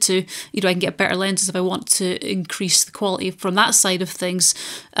I need it to. I can get better lenses if I want to increase the quality from that side of things.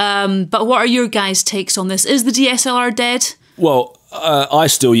 But what are your guys' takes on this? Is the DSLR dead? Well, I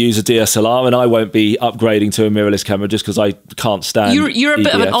still use a DSLR, and I won't be upgrading to a mirrorless camera just because I can't stand. You're a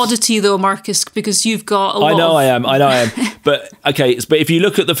bit of an oddity, though, Marcus, because you've got a lot. I am. But okay, but if you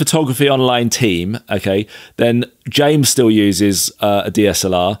look at the photography online team, okay, then James still uses a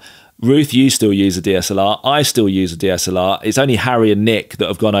DSLR. Ruth, you still use a DSLR. I still use a DSLR. It's only Harry and Nick that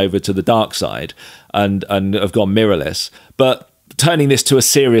have gone over to the dark side and have gone mirrorless. But turning this to a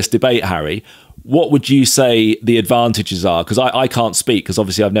serious debate, Harry, what would you say the advantages are? Because I can't speak, because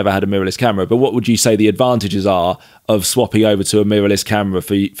obviously I've never had a mirrorless camera, but what would you say the advantages are of swapping over to a mirrorless camera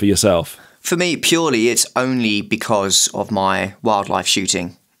for yourself? For me, purely, it's only because of my wildlife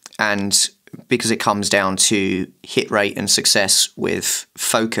shooting, and because it comes down to hit rate and success with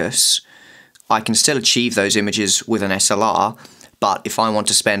focus. I can still achieve those images with an SLR, but if I want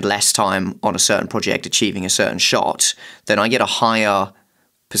to spend less time on a certain project achieving a certain shot, then I get a higher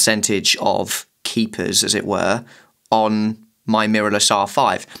percentage of keepers, as it were, on my mirrorless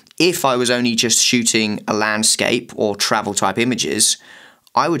R5. If I was only just shooting a landscape or travel type images,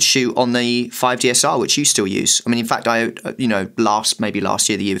 I would shoot on the 5DSR, which you still use. I mean, in fact, maybe last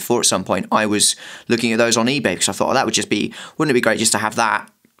year, the year before at some point, I was looking at those on eBay because I thought, that would just be, wouldn't it be great just to have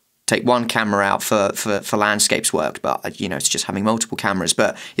that, take one camera out for landscapes work, but it's just having multiple cameras.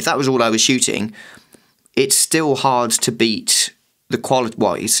 But if that was all I was shooting, it's still hard to beat the quality.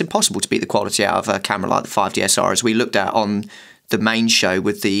 Well, it's impossible to beat the quality out of a camera like the 5DSR, as we looked at on the main show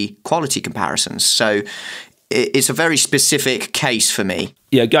with the quality comparisons. So it's a very specific case for me.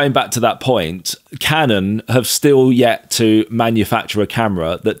 Yeah, going back to that point, Canon have still yet to manufacture a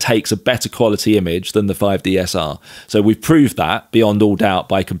camera that takes a better quality image than the 5DSR. So we've proved that beyond all doubt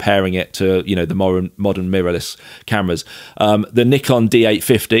by comparing it to, the modern mirrorless cameras. The Nikon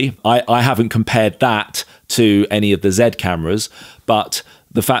D850, I haven't compared that to any of the Z cameras, but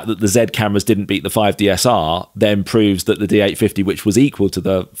the fact that the Z cameras didn't beat the 5DSR then proves that the D850, which was equal to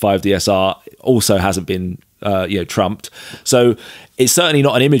the 5DSR, also hasn't been trumped. So it's certainly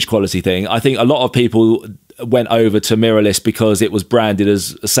not an image quality thing. I think a lot of people went over to mirrorless because it was branded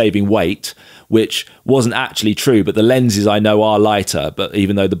as saving weight, which wasn't actually true. But the lenses I know are lighter, but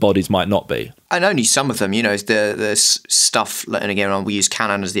even though the bodies might not be. And only some of them, there's stuff, and again, we use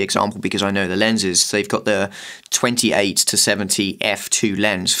Canon as the example because I know the lenses. They've got the 28 to 70 f2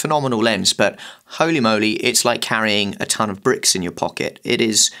 lens, phenomenal lens, but holy moly, it's like carrying a ton of bricks in your pocket. It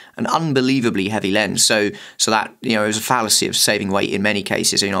is an unbelievably heavy lens. So that, it was a fallacy of saving weight in many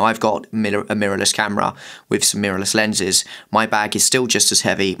cases. I've got a mirrorless camera with some mirrorless lenses. My bag is still just as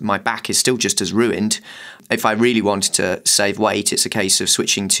heavy. My back is still just as ruined. If I really wanted to save weight, it's a case of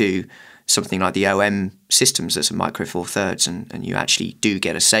switching to something like the OM systems that's a micro four thirds, and you actually do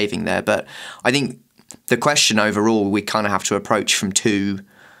get a saving there. But I think the question overall we kind of have to approach from two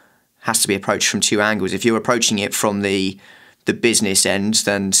angles. If you're approaching it from the business end,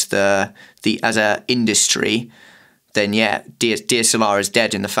 then the as a industry, then yeah, DSLR is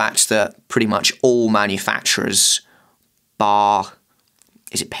dead in the fact that pretty much all manufacturers, bar,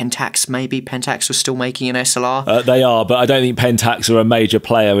 is it Pentax maybe? Pentax was still making an SLR? They are, but I don't think Pentax are a major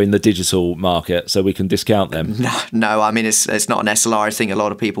player in the digital market, so we can discount them. No, I mean, it's not an SLR I think a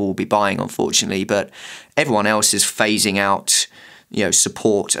lot of people will be buying, unfortunately, but everyone else is phasing out,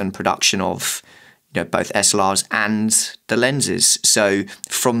 support and production of, both SLRs and the lenses. So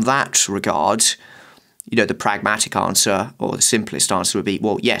from that regard, the pragmatic answer or the simplest answer would be,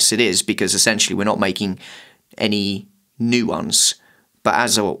 well, yes, it is, because essentially we're not making any new ones. But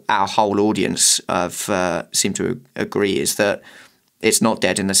as our whole audience seem to agree, is that it's not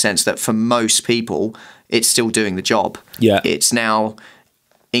dead in the sense that for most people, it's still doing the job. Yeah. It's now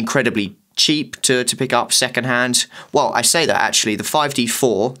incredibly cheap to pick up secondhand. Well, I say that actually, the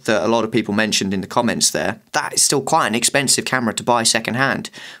 5D4 that a lot of people mentioned in the comments there, that is still quite an expensive camera to buy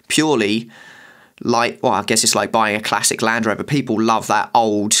secondhand. Purely I guess it's like buying a classic Land Rover. People love that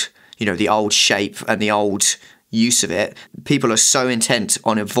old, the old shape and the old use of it. People are so intent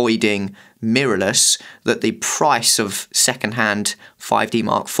on avoiding mirrorless that the price of secondhand 5D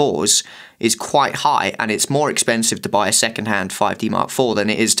Mark IVs is quite high, and it's more expensive to buy a secondhand 5D Mark IV than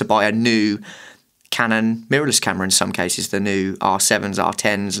it is to buy a new Canon mirrorless camera in some cases. The new R7s,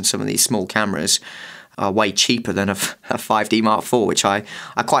 R10s and some of these small cameras are way cheaper than a 5D Mark IV, which I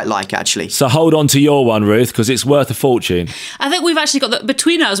quite like, actually. So hold on to your one, Ruth, because it's worth a fortune. I think we've actually got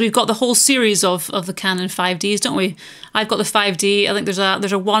between us, we've got the whole series of the Canon 5Ds, don't we? I've got the 5D. I think there's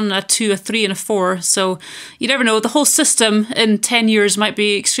a 1, a 2, a 3 and a 4. So you never know. The whole system in 10 years might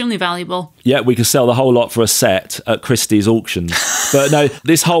be extremely valuable. Yeah, we could sell the whole lot for a set at Christie's auctions. But no,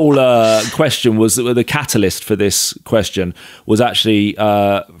 this whole question was, the catalyst for this question was actually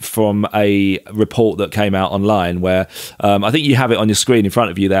from a report that came out online where I think you have it on your screen in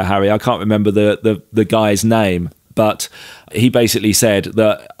front of you there, Harry. I can't remember the guy's name, but he basically said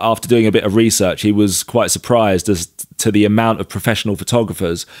that after doing a bit of research, he was quite surprised as to the amount of professional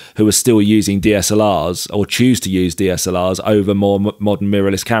photographers who are still using DSLRs or choose to use DSLRs over more modern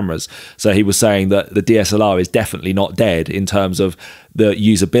mirrorless cameras. So he was saying that the DSLR is definitely not dead in terms of the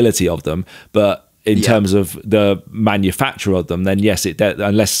usability of them, but in terms of the manufacture of them, then yes,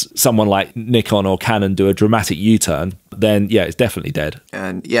 unless someone like Nikon or Canon do a dramatic U-turn, then yeah, it's definitely dead.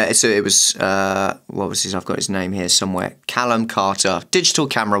 And yeah, so it was, what was his, I've got his name here somewhere, Callum Carter, Digital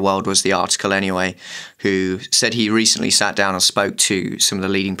Camera World was the article anyway, who said he recently sat down and spoke to some of the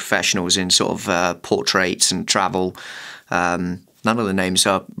leading professionals in sort of portraits and travel. None of the names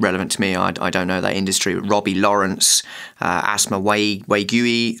are relevant to me. I don't know that industry. Robbie Lawrence, Asma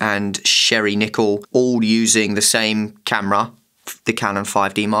Waigui and Sherry Nickel, all using the same camera, the Canon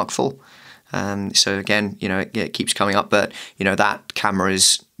 5D Mark IV. So again, it keeps coming up, but that camera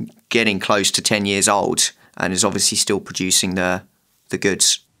is getting close to 10 years old and is obviously still producing the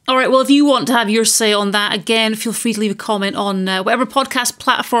goods. All right, well, if you want to have your say on that, again, feel free to leave a comment on whatever podcast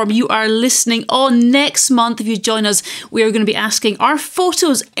platform you are listening on. Next month, if you join us, we are going to be asking, are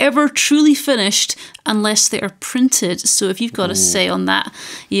photos ever truly finished unless they are printed? So if you've got a say on that,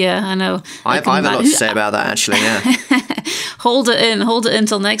 yeah, I know. I have a lot to say about that, actually, yeah. Hold it in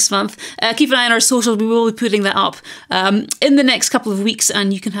till next month. Keep an eye on our socials. We will be putting that up in the next couple of weeks,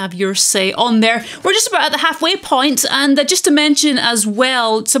 and you can have your say on there. We're just about at the halfway point, and just to mention as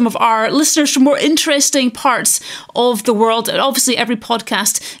well, some of our listeners from more interesting parts of the world. And obviously, every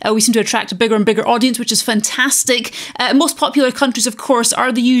podcast, we seem to attract a bigger and bigger audience, which is fantastic. Most popular countries, of course,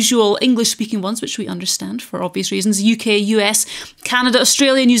 are the usual English-speaking ones, which we understand for obvious reasons. UK, US, Canada,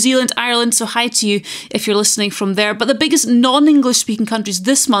 Australia, New Zealand, Ireland. So hi to you if you're listening from there. But the biggest non-English speaking countries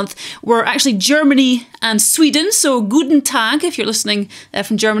this month were actually Germany and Sweden. So guten Tag if you're listening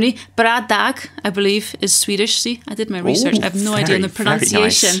from Germany. Bra dag, I believe, is Swedish. See, I did my research. I have no idea on the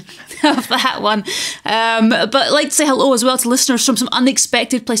pronunciation of that one. But I'd like to say hello as well to listeners from some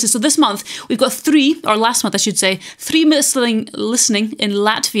unexpected places. So this month we've got last month I should say, three listening in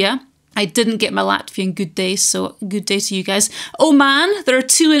Latvia. I didn't get my Latvian good day, so good day to you guys. Oman, there are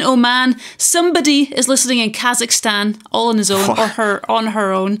 2 in Oman. Somebody is listening in Kazakhstan, all on his own or on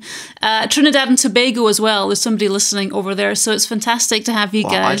her own. Trinidad and Tobago as well. There's somebody listening over there, so it's fantastic to have you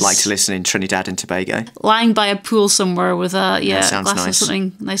guys. I'd like to listen in Trinidad and Tobago. Lying by a pool somewhere with a glass of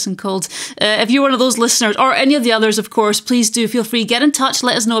something nice and cold. If you're one of those listeners, or any of the others, of course, please do feel free. Get in touch.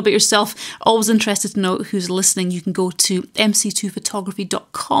 Let us know about yourself. Always interested to know who's listening. You can go to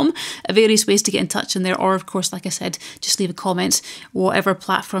mc2photography.com. Various ways to get in touch in there, or of course, like I said, just leave a comment, whatever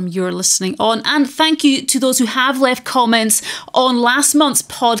platform you're listening on. And thank you to those who have left comments on last month's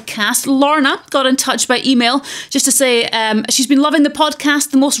podcast. Lorna got in touch by email just to say she's been loving the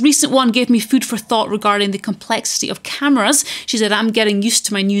podcast. The most recent one gave me food for thought regarding the complexity of cameras. She said, I'm getting used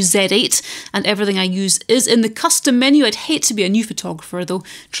to my new Z8 and everything I use is in the custom menu. I'd hate to be a new photographer though,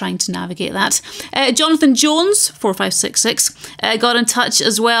 trying to navigate that. Jonathan Jones 4566 got in touch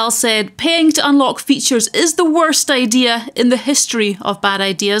as well, said paying to unlock features is the worst idea in the history of bad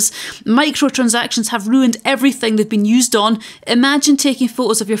ideas. Microtransactions have ruined everything they've been used on. Imagine taking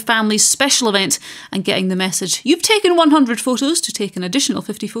photos of your family's special event and getting the message, you've taken 100 photos, to take an additional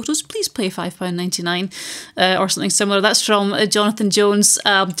 50 photos, please pay £5.99 or something similar. That's from Jonathan Jones,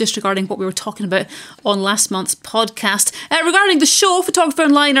 disregarding what we were talking about on last month's podcast. Regarding the show, Photographer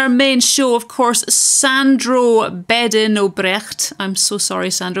Online, our main show, of course, Sandro Bedin-Obrecht. I'm so sorry,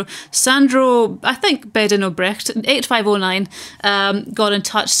 Sandro, I think Bedin-Obrecht, 8509, got in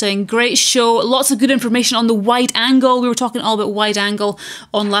touch saying, great show, lots of good information on the wide angle. We were talking all about wide angle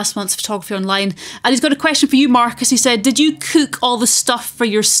on last month's Photography Online. And he's got a question for you, Marcus. He said, did you cook all the stuff for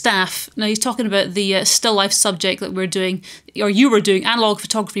your staff? Now, he's talking about the still life subject that we're doing, or you were doing, analog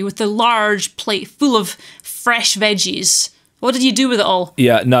photography, with the large plate full of fresh veggies. What did you do with it all?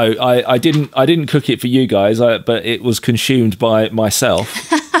 Yeah, no, I didn't cook it for you guys, but it was consumed by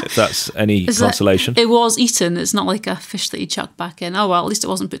myself, if that's any consolation. It was eaten. It's not like a fish that you chuck back in. Oh, well, at least it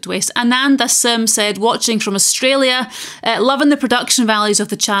wasn't put to waste. Ananda Sim said, watching from Australia, loving the production values of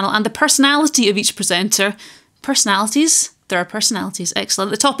the channel and the personality of each presenter. Personalities? There are personalities.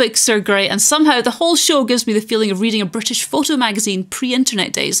 Excellent. The topics are great, and somehow the whole show gives me the feeling of reading a British photo magazine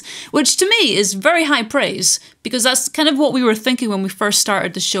pre-internet days, which to me is very high praise, because that's kind of what we were thinking when we first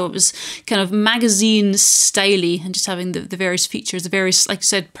started the show. It was kind of magazine styly and just having the various features, the various, like you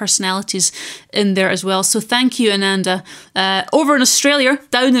said, personalities in there as well. So thank you, Ananda, over in Australia,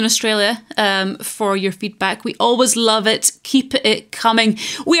 down in Australia, for your feedback. We always love it. Keep it coming.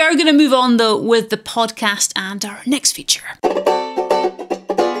 We are going to move on though with the podcast and our next feature.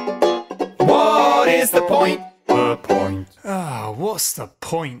 What is the point? The point. What's the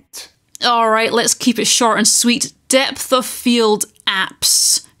point? All right, let's keep it short and sweet. Depth of field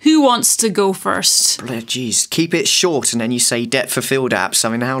apps. Who wants to go first? Jeez, keep it short and then you say depth of field apps. I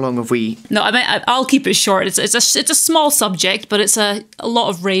mean, how long have we... No, I mean, I'll keep it short. It's a small subject, but it's a lot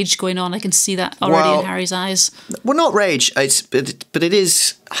of rage going on. I can see that already in Harry's eyes. Well, not rage, but it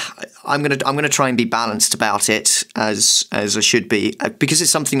is... I'm gonna try and be balanced about it as I should be, because it's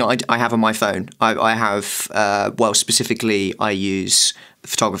something that I have on my phone. I have specifically I use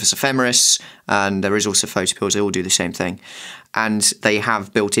Photographer's Ephemeris, and there is also Photopills. They all do the same thing, and they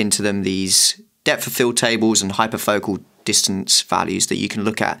have built into them these depth of field tables and hyperfocal distance values that you can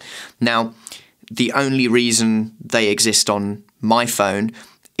look at. Now, the only reason they exist on my phone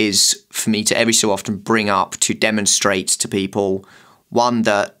is for me to every so often bring up to demonstrate to people, one,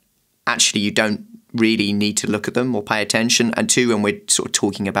 that actually you don't really need to look at them or pay attention, and two, when we're sort of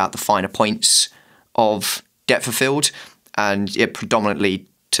talking about the finer points of depth of field, and predominantly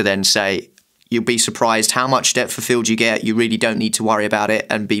to then say, you'll be surprised how much depth of field you get. You really don't need to worry about it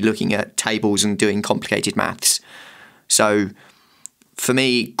and be looking at tables and doing complicated maths. So for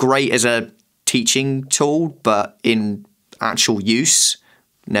me, great as a teaching tool, but in actual use,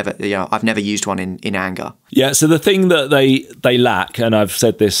 I've never used one in anger. Yeah, so the thing that they lack, and I've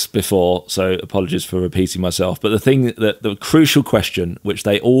said this before, so apologies for repeating myself, but the crucial question which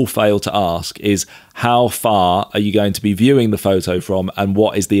they all fail to ask is how far are you going to be viewing the photo from, and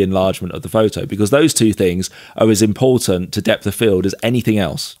what is the enlargement of the photo? Because those two things are as important to depth of field as anything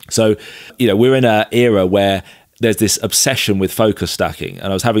else. So, we're in an era where there's this obsession with focus stacking. And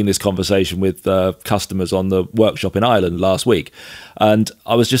I was having this conversation with customers on the workshop in Ireland last week. And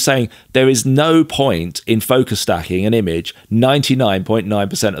I was just saying, there is no point in focus stacking an image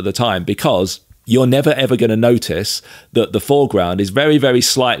 99.9% of the time, because you're never ever going to notice that the foreground is very, very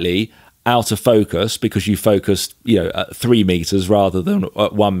slightly out of focus because you focused, at 3 meters rather than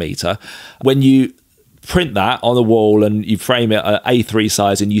at 1 meter. When you print that on the wall and you frame it at A3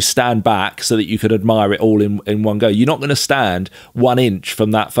 size and you stand back so that you could admire it all in one go, you're not going to stand 1 inch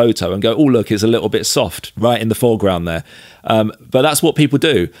from that photo and go, oh, look, it's a little bit soft right in the foreground there. But that's what people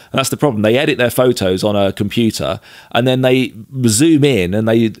do. And that's the problem. They edit their photos on a computer and then they zoom in and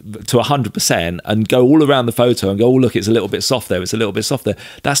they to 100% and go all around the photo and go, oh, look, it's a little bit soft there. It's a little bit soft there.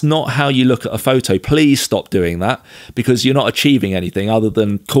 That's not how you look at a photo. Please stop doing that, because you're not achieving anything other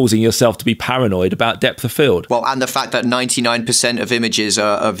than causing yourself to be paranoid about depth of field. Well, and the fact that 99% of images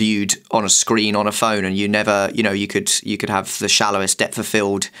are viewed on a screen on a phone, and you never, you could have the shallowest depth of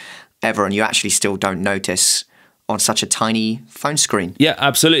field ever, and you actually still don't notice on such a tiny phone screen. Yeah,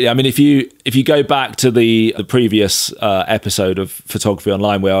 absolutely. I mean, if you go back to the previous episode of Photography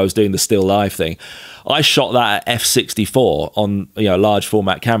Online where I was doing the still life thing, I shot that at f/64 on a large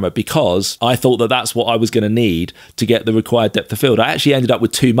format camera because I thought that that's what I was going to need to get the required depth of field. I actually ended up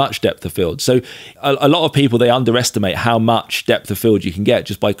with too much depth of field. So a lot of people, they underestimate how much depth of field you can get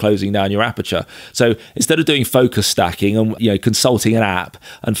just by closing down your aperture. So instead of doing focus stacking and consulting an app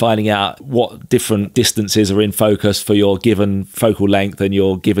and finding out what different distances are in focus for your given focal length and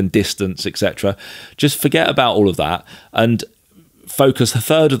your given distance, etc., just forget about all of that and focus a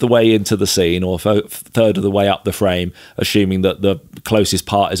third of the way into the scene or third of the way up the frame, assuming that the closest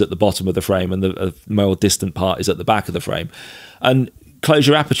part is at the bottom of the frame and the more distant part is at the back of the frame, and close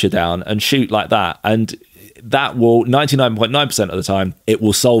your aperture down and shoot like that. And that will 99.9% of the time, it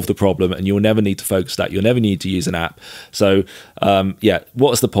will solve the problem, and you'll never need to focus that. You'll never need to use an app. So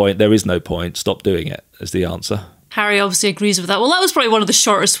what's the point? There is no point. Stop doing it is the answer. Harry obviously agrees with that. Well, that was probably one of the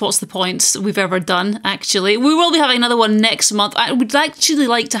shortest What's the Point we've ever done, actually. We will be having another one next month. I would actually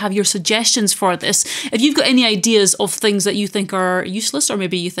like to have your suggestions for this. If you've got any ideas of things that you think are useless, or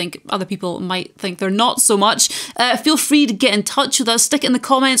maybe you think other people might think they're not so much, feel free to get in touch with us. Stick it in the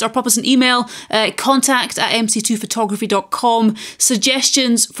comments or pop us an email, contact@mc2photography.com.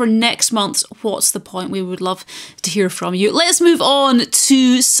 Suggestions for next month's What's the Point. We would love to hear from you. Let's move on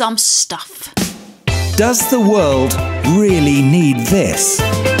to some stuff. Does the world really need this?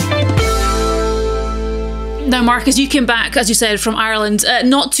 Now, Marcus, you came back, as you said, from Ireland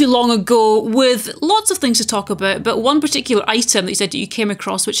not too long ago with lots of things to talk about, but one particular item that you said that you came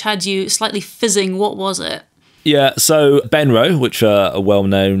across which had you slightly fizzing. What was it? Yeah, so Benro, which are a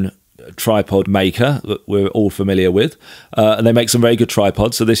well-known tripod maker that we're all familiar with, and they make some very good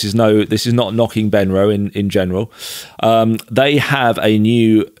tripods, so this is not knocking Benro in general. They have a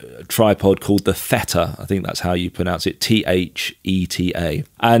new tripod called the Theta. I think that's how you pronounce it, Theta.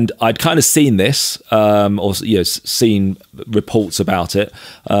 And I'd kind of seen this seen reports about it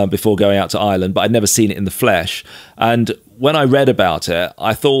before going out to Ireland, but I'd never seen it in the flesh. And when I read about it,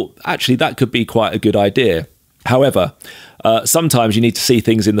 I thought actually that could be quite a good idea. However, sometimes you need to see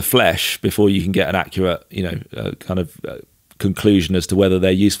things in the flesh before you can get an accurate, conclusion as to whether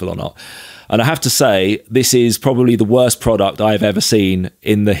they're useful or not. And I have to say, this is probably the worst product I've ever seen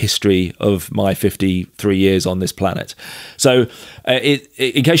in the history of my 53 years on this planet. So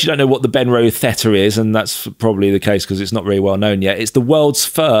in case you don't know what the Benro Theta is, and that's probably the case because it's not very well known yet, it's the world's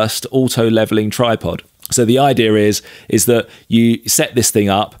first auto-leveling tripod. So the idea is that you set this thing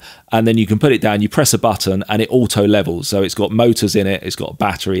up and then you can put it down, you press a button and it auto levels. So it's got motors in it, it's got a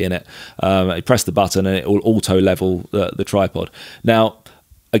battery in it. You press the button and it will auto level the tripod. Now,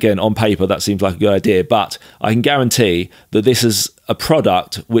 again, on paper, that seems like a good idea, but I can guarantee that this is a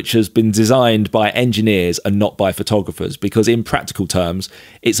product which has been designed by engineers and not by photographers, because in practical terms,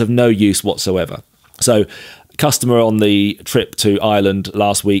 it's of no use whatsoever. So customer on the trip to Ireland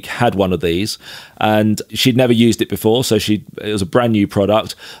last week had one of these and she'd never used it before, so it was a brand new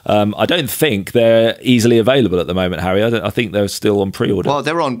product. I don't think they're easily available at the moment, Harry. I think they're still on pre-order. Well,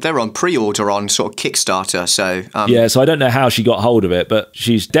 they're on pre-order on sort of Kickstarter, so yeah, so I don't know how she got hold of it, but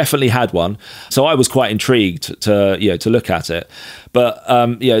she's definitely had one. So I was quite intrigued to look at it. But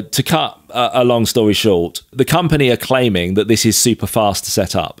to cut a long story short, the company are claiming that this is super fast to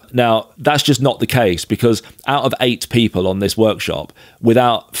set up. Now, that's just not the case, because out of 8 people on this workshop,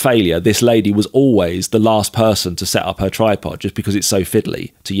 without failure, this lady was always the last person to set up her tripod, just because it's so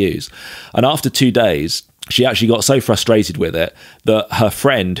fiddly to use. And after 2 days, she actually got so frustrated with it that her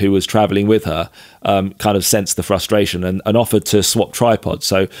friend who was traveling with her kind of sensed the frustration and offered to swap tripods.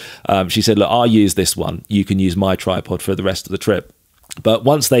 So she said, look, I'll use this one. You can use my tripod for the rest of the trip. But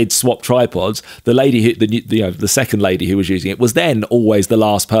once they'd swapped tripods, the lady, the second lady who was using it, was then always the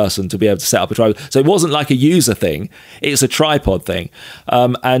last person to be able to set up a tripod. So it wasn't like a user thing; it's a tripod thing.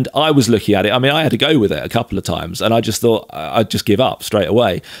 And I was looking at it. I mean, I had to go with it a couple of times, and I just thought I'd just give up straight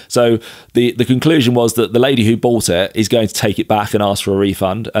away. So the conclusion was that the lady who bought it is going to take it back and ask for a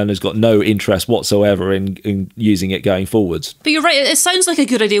refund, and has got no interest whatsoever in using it going forwards. But you're right; it sounds like a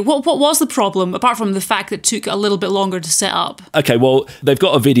good idea. What was the problem, apart from the fact that it took a little bit longer to set up? Okay, well, they've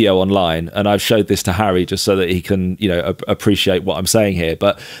got a video online, and I've showed this to Harry just so that he can, appreciate what I'm saying here.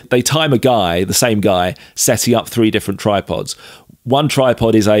 But they time the same guy, setting up 3 different tripods. One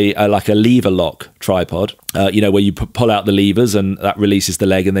tripod is a lever lock tripod, where you pull out the levers and that releases the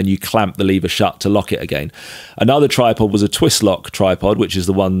leg, and then you clamp the lever shut to lock it again. Another tripod was a twist lock tripod, which is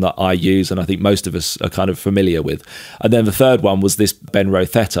the one that I use, and I think most of us are kind of familiar with. And then the third one was this Benro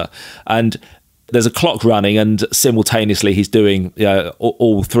Theta. And there's a clock running, and simultaneously he's doing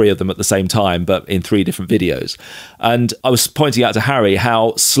all 3 of them at the same time, but in 3 different videos. And I was pointing out to Harry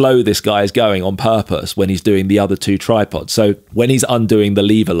how slow this guy is going on purpose when he's doing the other 2 tripods. So when he's undoing the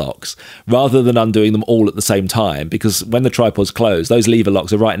lever locks, rather than undoing them all at the same time, because when the tripods close, those lever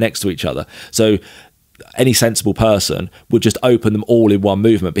locks are right next to each other. So any sensible person would just open them all in one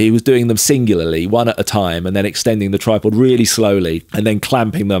movement, but he was doing them singularly, one at a time, and then extending the tripod really slowly, and then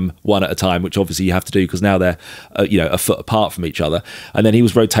clamping them one at a time, which obviously you have to do because now they're a foot apart from each other. And then he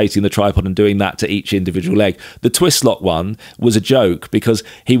was rotating the tripod and doing that to each individual leg. The twist lock one was a joke, because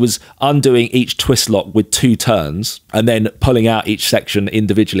he was undoing each twist lock with 2 turns and then pulling out each section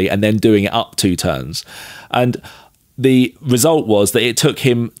individually and then doing it up 2 turns. And the result was that it took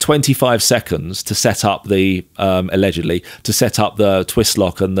him 25 seconds to set up allegedly, to set up the twist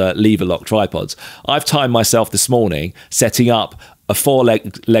lock and the lever lock tripods. I've timed myself this morning setting up a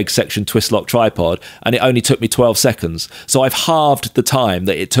 4-leg section twist lock tripod, and it only took me 12 seconds. So I've halved the time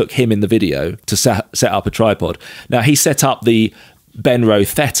that it took him in the video to set up a tripod. Now, he set up the Benro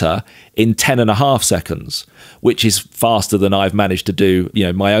Theta in 10.5 seconds, which is faster than I've managed to do,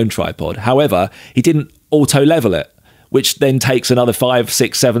 my own tripod. However, he didn't auto level it, which then takes another 5,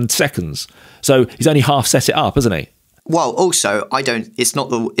 6, 7 seconds. So he's only half set it up, hasn't he? Well, also, it's not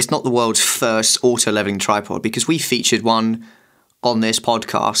the world's first auto leveling tripod, because we featured one on this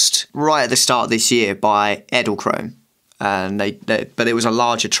podcast right at the start of this year by Edelchrome, and but it was a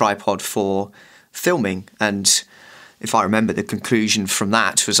larger tripod for filming. And if I remember, the conclusion from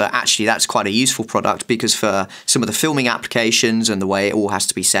that was that actually that's quite a useful product, because for some of the filming applications and the way it all has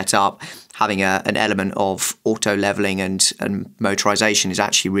to be set up, having an element of auto leveling and motorization is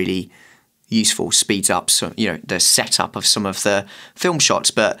actually really useful, speeds up the setup of some of the film shots.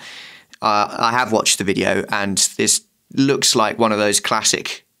 But I have watched the video, and this looks like one of those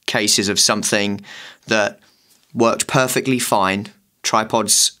classic cases of something that worked perfectly fine.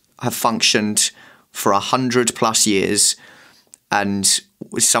 Tripods have functioned for 100+ years, and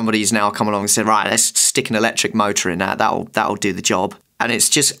somebody's now come along and said, right, let's stick an electric motor in that. That'll do the job. And it's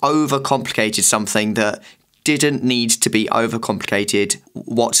just overcomplicated something that didn't need to be overcomplicated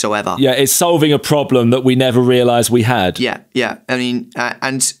whatsoever. Yeah, it's solving a problem that we never realised we had. Yeah. I mean,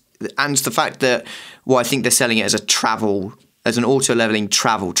 and the fact that, I think they're selling it as an auto leveling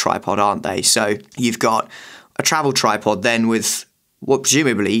travel tripod, aren't they? So you've got a travel tripod then with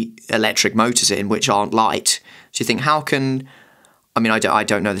presumably electric motors in, which aren't light. So you think, how can... I mean, I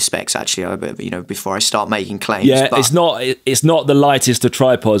don't know the specs actually, but, before I start making claims. Yeah, but it's not the lightest of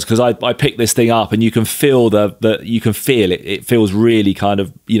tripods, because I picked this thing up and you can feel you can feel it. It feels really kind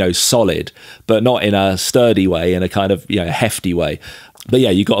of solid, but not in a sturdy way, in a kind of hefty way. But yeah,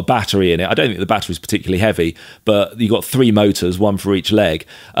 you've got a battery in it. I don't think the battery's particularly heavy, but you've got 3 motors, 1 for each leg.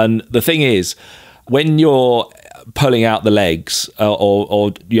 And the thing is, when you're pulling out the legs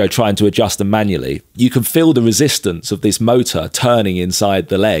or trying to adjust them manually, you can feel the resistance of this motor turning inside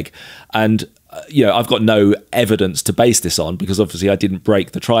the leg. And I've got no evidence to base this on, because obviously I didn't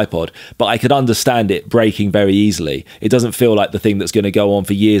break the tripod, but I could understand it breaking very easily. It doesn't feel like the thing that's going to go on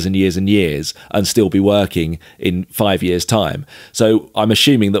for years and years and years and still be working in 5 years' time. So I'm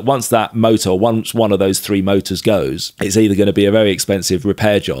assuming that once one of those 3 motors goes, it's either going to be a very expensive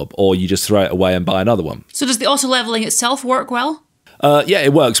repair job, or you just throw it away and buy another one. So does the auto leveling itself work well? Yeah,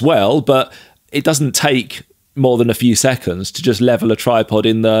 it works well, but it doesn't take more than a few seconds to just level a tripod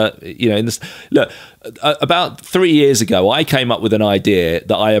in the, look, about 3 years ago, I came up with an idea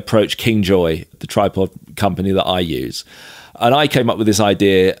that I approached Kingjoy, the tripod company that I use. And I came up with this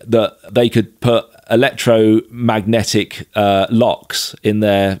idea that they could put electromagnetic locks in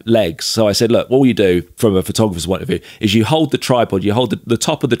their legs. So I said, look, all you do from a photographer's point of view is you hold the tripod, you hold the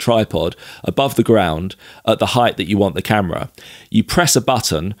top of the tripod above the ground at the height that you want the camera. You press a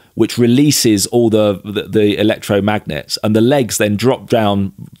button which releases all the electromagnets, and the legs then drop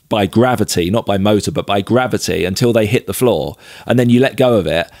down by gravity, not by motor, but by gravity until they hit the floor. And then you let go of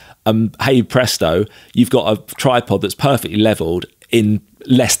it. Hey presto, you've got a tripod that's perfectly leveled in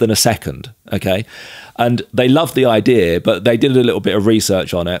less than a second. Okay. And they loved the idea, but they did a little bit of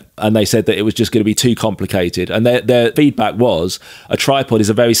research on it, and they said that it was just going to be too complicated. And their feedback was, a tripod is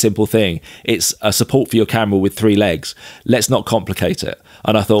a very simple thing. It's a support for your camera with 3 legs. Let's not complicate it.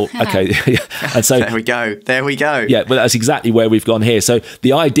 And I thought, okay. And so there we go. Yeah, but that's exactly where we've gone here. So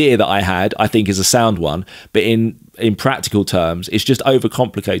the idea that I had, I think, is a sound one, but in practical terms, it's just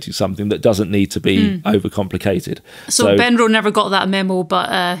overcomplicating something that doesn't need to be overcomplicated. So Benro never got that memo,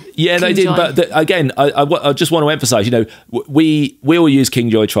 but yeah, they did. But again, I just want to emphasize, we all use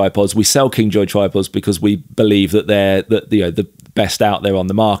Kingjoy tripods. We sell Kingjoy tripods because we believe that they're the best out there on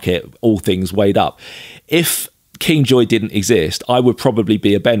the market, all things weighed up. If Kingjoy didn't exist, I would probably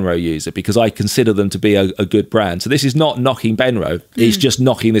be a Benro user because I consider them to be a good brand. So this is not knocking Benro, it's just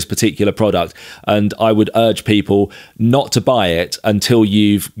knocking this particular product. And I would urge people not to buy it until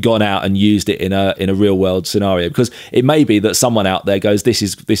you've gone out and used it in a real world scenario, because it may be that someone out there goes, this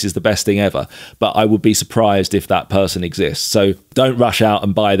is the best thing ever, but I would be surprised if that person exists. So don't rush out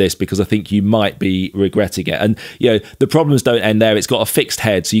and buy this, because I think you might be regretting it. And the problems don't end there. It's got a fixed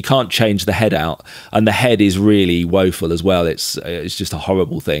head, so you can't change the head out, and the head is really woeful as well. It's just a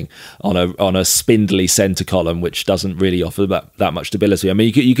horrible thing on a spindly center column, which doesn't really offer that much stability. I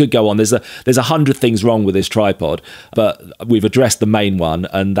mean, you could go on. There's 100 things wrong with this tripod, but we've addressed the main one,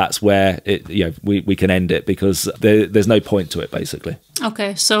 and that's where we can end it, because there's no point to it, basically.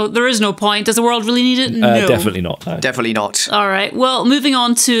 Okay, so there is no point. Does the world really need it? No. Definitely not. No. Definitely not. All right. Well, moving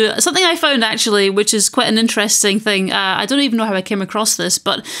on to something I found actually, which is quite an interesting thing. I don't even know how I came across this,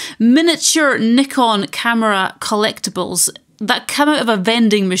 but miniature Nikon camera collectibles that come out of a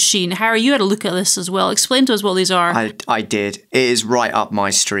vending machine. Harry, you had a look at this as well. Explain to us what these are. I did. It is right up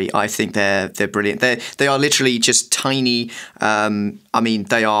my street. I think they're brilliant. They are literally just tiny.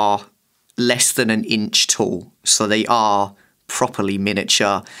 They are less than an inch tall, so they are properly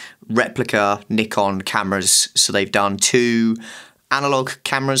miniature replica Nikon cameras. So they've done 2 analog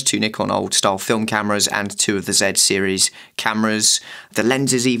cameras, 2 Nikon old style film cameras, and 2 of the Z series cameras. The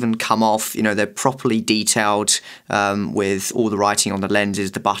lenses even come off. They're properly detailed with all the writing on the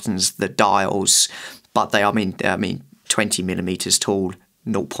lenses, the buttons, the dials. But they are 20 millimeters tall,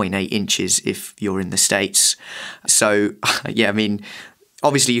 0.8 inches if you're in the States. So yeah,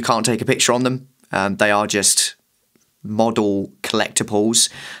 obviously you can't take a picture on them. They are just model collectibles,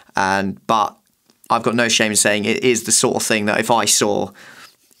 but I've got no shame in saying it is the sort of thing that if I saw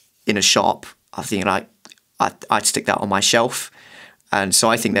in a shop, I think I'd stick that on my shelf. And so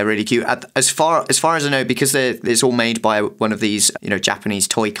I think they're really cute. As far as I know, because it's all made by one of these Japanese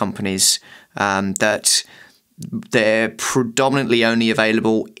toy companies, that they're predominantly only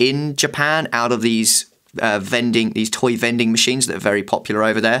available in Japan out of these toy vending machines that are very popular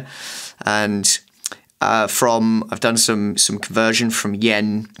over there. And I've done some conversion from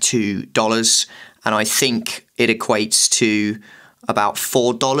yen to dollars, and I think it equates to about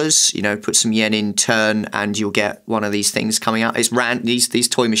 $4. Put some yen in turn, and you'll get one of these things coming out. It's these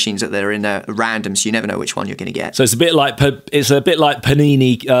toy machines that they're in there are random, so you never know which one you're going to get. So it's a bit like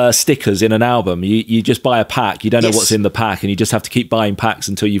Panini stickers in an album. You just buy a pack, you don't know what's in the pack, and you just have to keep buying packs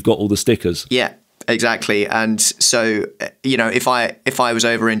until you've got all the stickers. Yeah. Exactly. And so, if I was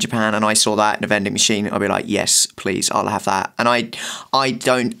over in Japan and I saw that in a vending machine, I'd be like, yes, please, I'll have that. And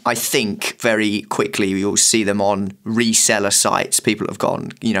I think very quickly you'll see them on reseller sites. People have gone,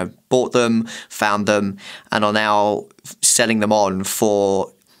 bought them, found them, and are now selling them on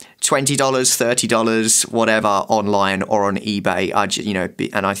for $20, $30, whatever, online or on eBay.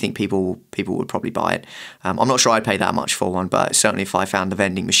 And I think people would probably buy it. I'm not sure I'd pay that much for one, but certainly if I found the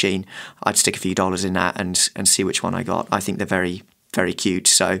vending machine, I'd stick a few dollars in that and see which one I got. I think they're very, very cute.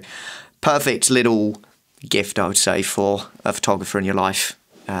 So perfect little gift, I would say, for a photographer in your life.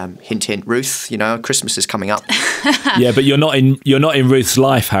 Hint, hint, Ruth. Christmas is coming up. Yeah, but you're not in Ruth's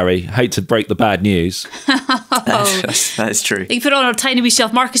life, Harry. Hate to break the bad news. That is true. You put it on a tiny wee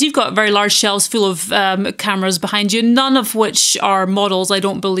shelf. Marcus, you've got very large shelves full of cameras behind you, none of which are models, I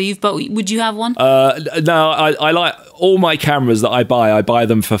don't believe, but would you have one? No, I like all my cameras that I buy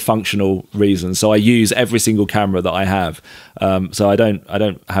them for functional reasons. So I use every single camera that I have. So I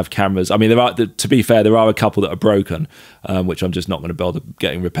don't have cameras. I mean, to be fair, there are a couple that are broken, which I'm just not going to bother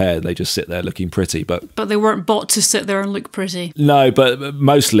getting repaired. They just sit there looking pretty. But they weren't bought to sit there and look pretty. No, but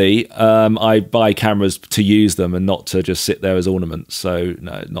mostly I buy cameras to use them and not to just sit there as ornaments. So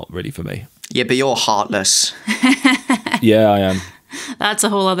no, not really for me. Yeah, but you're heartless. Yeah, I am. That's a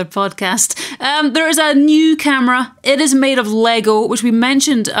whole other podcast. There is a new camera. It is made of Lego, which we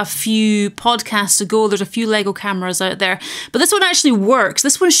mentioned a few podcasts ago. There's a few Lego cameras out there. But this one actually works.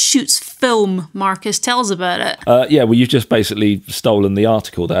 This one shoots film, Marcus. Tell us about it. Yeah, well, you've just basically stolen the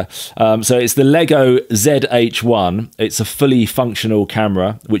article there. So it's the Lego ZH1. It's a fully functional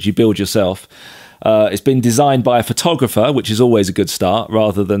camera, which you build yourself. It's been designed by a photographer, which is always a good start,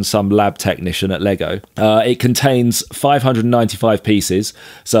 rather than some lab technician at Lego. It contains 595 pieces,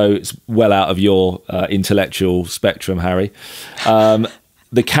 so it's well out of your intellectual spectrum, Harry.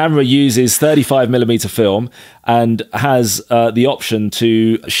 The camera uses 35mm film and has the option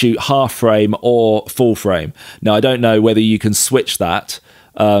to shoot half frame or full frame. Now, I don't know whether you can switch that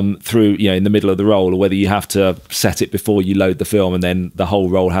through, in the middle of the roll, or whether you have to set it before you load the film and then the whole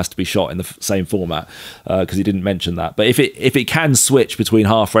roll has to be shot in the same format, because he didn't mention that. But if it can switch between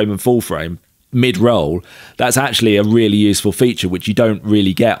half frame and full frame mid-roll, that's actually a really useful feature, which you don't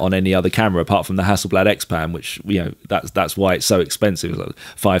really get on any other camera apart from the Hasselblad X-Pan, which that's why it's so expensive.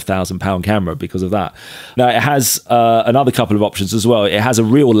 It's like £5,000 camera because of that. Now it has another couple of options as well. It has a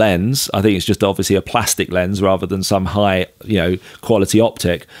real lens. I think it's just obviously a plastic lens rather than some high quality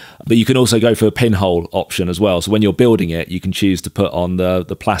optic, but you can also go for a pinhole option as well. So when you're building it, you can choose to put on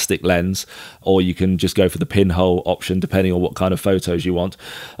the plastic lens, or you can just go for the pinhole option depending on what kind of photos you want.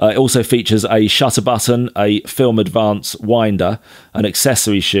 It also features a shutter button, a film advance winder, an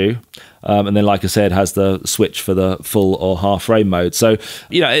accessory shoe, and then, like I said, has the switch for the full or half frame mode. So,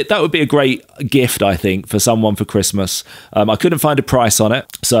 that would be a great gift, I think, for someone for Christmas. I couldn't find a price on it,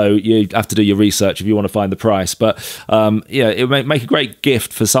 so you have to do your research if you want to find the price. But it would make a great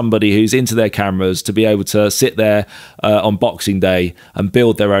gift for somebody who's into their cameras to be able to sit there on Boxing Day and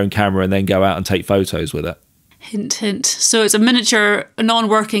build their own camera and then go out and take photos with it. Hint, hint. So it's a miniature,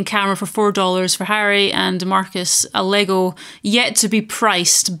 non-working camera for $4 for Harry, and Marcus, a Lego yet to be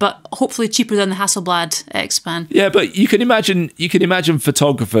priced, but hopefully cheaper than the Hasselblad X-Pan. Yeah, but you can imagine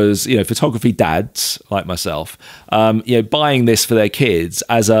photographers, photography dads like myself, buying this for their kids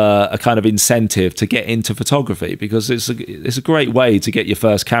as a kind of incentive to get into photography, because it's a great way to get your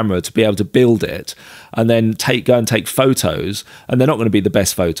first camera, to be able to build it and then go and take photos. And they're not going to be the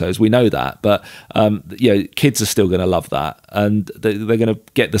best photos, we know that, but kids are still going to love that, and they're going to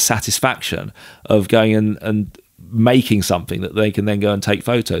get the satisfaction of going and making something that they can then go and take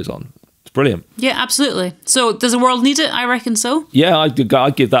photos on. It's brilliant. Yeah, absolutely. So does the world need it? I reckon so. Yeah, I'd give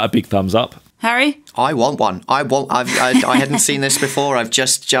that a big thumbs up. Harry? I want one. I hadn't seen this before. I've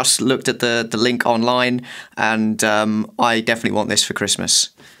just looked at the link online, and I definitely want this for Christmas.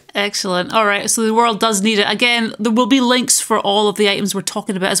 Excellent. All right, so the world does need it. Again, there will be links for all of the items we're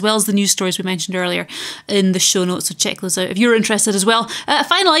talking about, as well as the news stories we mentioned earlier in the show notes, so check those out if you're interested as well.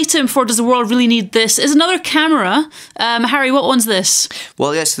 Final item for Does the World Really Need This is another camera. Harry, what one's this?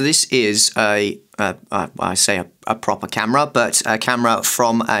 Well, yes, so this is a proper camera, but a camera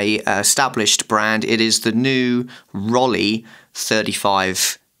from a established brand. It is the new Rolly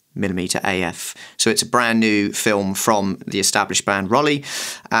 35mm AF. So it's a brand new film from the established brand Rolly,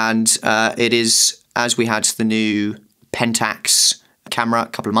 and it is, as we had the new Pentax camera a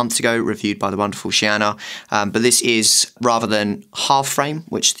couple of months ago, reviewed by the wonderful Shiana, but this is, rather than half frame,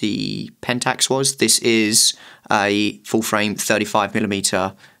 which the Pentax was, this is a full frame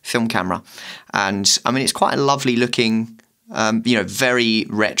 35mm film camera. And I mean, it's quite a lovely looking, very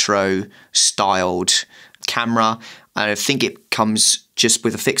retro styled camera. I think it comes just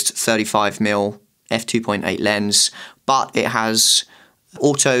with a fixed 35mm f2.8 lens, but it has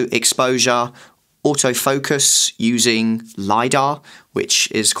auto exposure, autofocus using LiDAR, which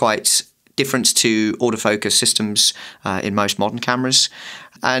is quite different to autofocus systems in most modern cameras.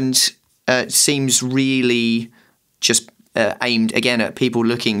 And it seems really just aimed, again, at people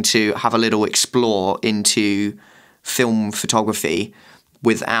looking to have a little explore into film photography,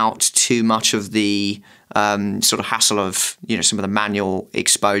 without too much of the sort of hassle of, some of the manual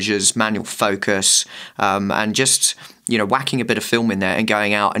exposures, manual focus, and just, whacking a bit of film in there and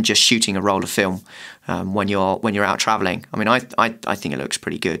going out and just shooting a roll of film when you're out traveling. I mean, I think it looks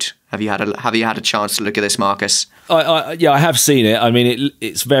pretty good. Have you had a chance to look at this, Marcus? Yeah, I have seen it. I mean,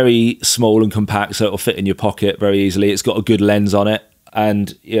 it's very small and compact, so it'll fit in your pocket very easily. It's got a good lens on it,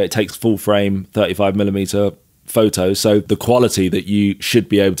 and it takes full frame 35mm photos, so the quality that you should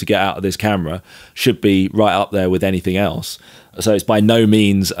be able to get out of this camera should be right up there with anything else. So it's by no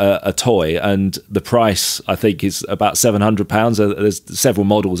means a toy, and the price, I think, is about £700. There's several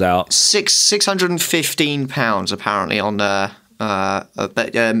models out. £615 apparently on the.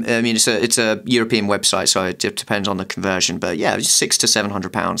 But I mean, it's a European website, so it depends on the conversion. But yeah, it's £600 to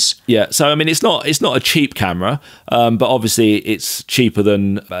 £700. Yeah, so I mean, it's not a cheap camera, but obviously it's cheaper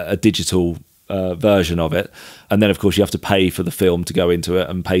than a digital version of it. And then, of course, you have to pay for the film to go into it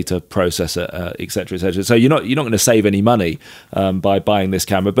and pay to process it, etc., etc. So you're not going to save any money by buying this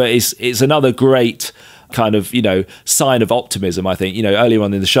camera. But it's another great kind of sign of optimism. I think earlier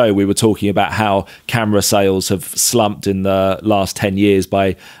on in the show we were talking about how camera sales have slumped in the last 10 years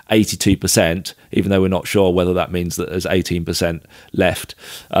by 82%, even though we're not sure whether that means that there's 18% left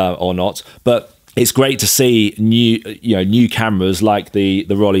or not. But it's great to see new cameras like the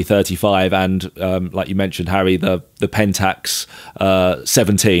Rolly 35 and like you mentioned, Harry, the Pentax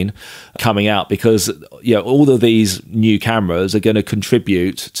 17 coming out, because all of these new cameras are going to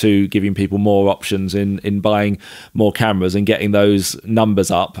contribute to giving people more options in buying more cameras and getting those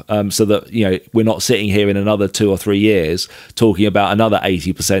numbers up, so that we're not sitting here in another 2 or 3 years talking about another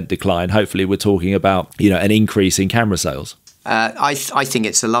 80% decline. Hopefully we're talking about an increase in camera sales. I think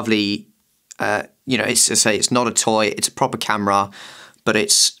it's a lovely. It's to say it's not a toy; it's a proper camera, but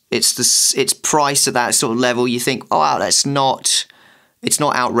it's priced at that sort of level. You think, oh wow, it's not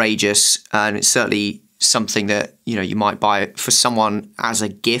outrageous, and it's certainly something that you might buy for someone as a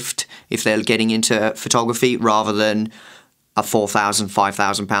gift if they're getting into photography, rather than a £4,000,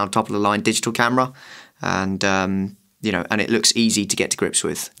 £5,000 top of the line digital camera, and and it looks easy to get to grips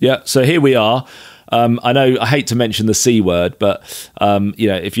with. Yeah. So here we are. I know I hate to mention the C word, but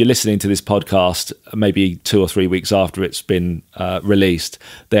if you're listening to this podcast maybe 2 or 3 weeks after it's been released,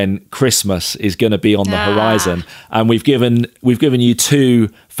 then Christmas is going to be on the horizon, and we've given you 2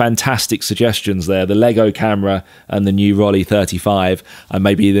 fantastic suggestions there: the Lego camera and the new Rolly 35, and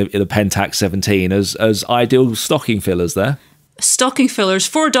maybe the Pentax 17 as ideal stocking fillers there. Stocking fillers,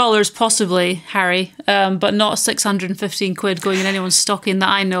 $4 possibly, Harry, but not 615 quid going in anyone's stocking that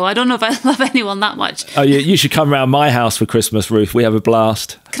I know. I don't know if I love anyone that much. Oh, you should come round my house for Christmas, Ruth. We have a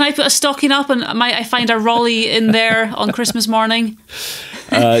blast. Can I put a stocking up and might I find a Rolly in there on Christmas morning?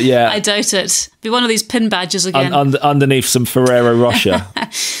 Yeah. I doubt it. Be one of these pin badges again. Underneath some Ferrero Rocher.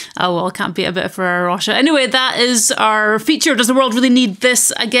 Oh, well, can't beat a bit of Ferrero Rocher. Anyway, that is our feature. Does the world really need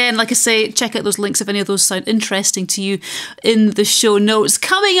this? Again, like I say, check out those links if any of those sound interesting to you in the show notes.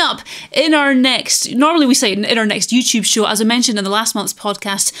 Coming up in our next, normally we say in our next YouTube show, as I mentioned in the last month's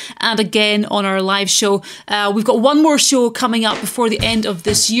podcast and again on our live show, we've got one more show coming up before the end of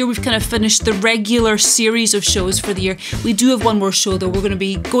this year. We've kind of finished the regular series of shows for the year. We do have one more show though. We're going to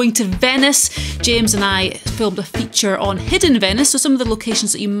be going to Venice. James and I filmed a feature on hidden Venice, so some of the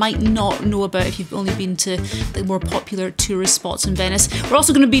locations that you might not know about if you've only been to the more popular tourist spots in Venice. We're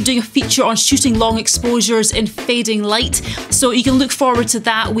also going to be doing a feature on shooting long exposures in fading light, so you can look forward to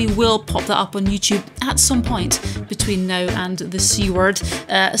that. We will pop that up on YouTube at some point between now and the C word,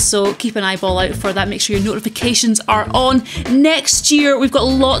 so keep an eyeball out for that. Make sure your notifications are on. Next year we've got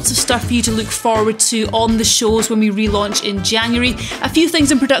lots of stuff for you to look forward to on the shows when we relaunch in January. A few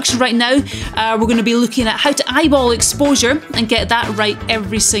things in production right now. We're going to be looking at how to eyeball exposure and get that right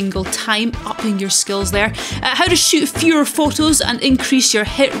every single time, upping your skills there. How to shoot fewer photos and increase your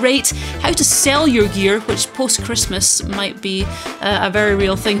hit rate. How to sell your gear, which post-Christmas might be a very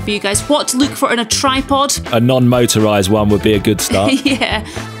real thing for you guys. What to look for in a tripod. A non-motorised one would be a good start. Yeah,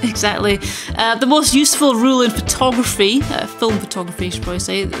 exactly. The most useful rule in photography, film photography, should probably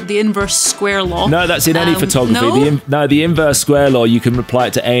say, the inverse square law. No, that's in any photography. No? The inverse square law, you can apply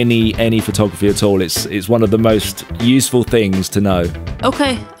it to any photography at all. It's one of the most useful things to know.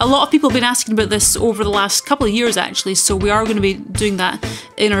 Okay, a lot of people have been asking about this over the last couple of years actually, so we are going to be doing that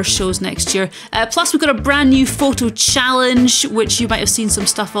in our shows next year. Plus we've got a brand new photo challenge, which you might have seen some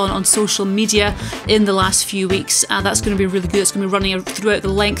stuff on social media in the last few weeks, and that's going to be really good. It's going to be running throughout the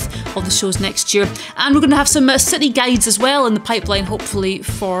length length of the shows next year. And we're going to have some city guides as well in the pipeline, hopefully,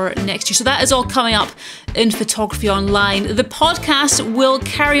 for next year. So that is all coming up in Photography Online. The podcast will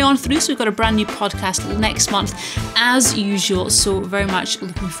carry on through, so we've got a brand new podcast next month as usual, so very much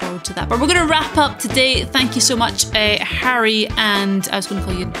looking forward to that. But we're going to wrap up today. Thank you so much, Harry, and I was going to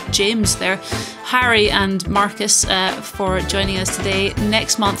call you James there, Harry and Marcus, for joining us today.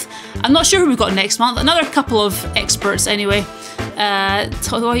 Next month, I'm not sure who we've got next month, another couple of experts anyway.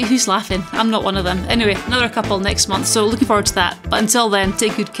 Who's laughing? I'm not one of them. Anyway, another couple next month, so looking forward to that. But until then,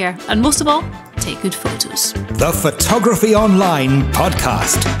 take good care, and most of all, take good photos. The Photography Online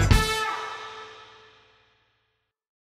Podcast.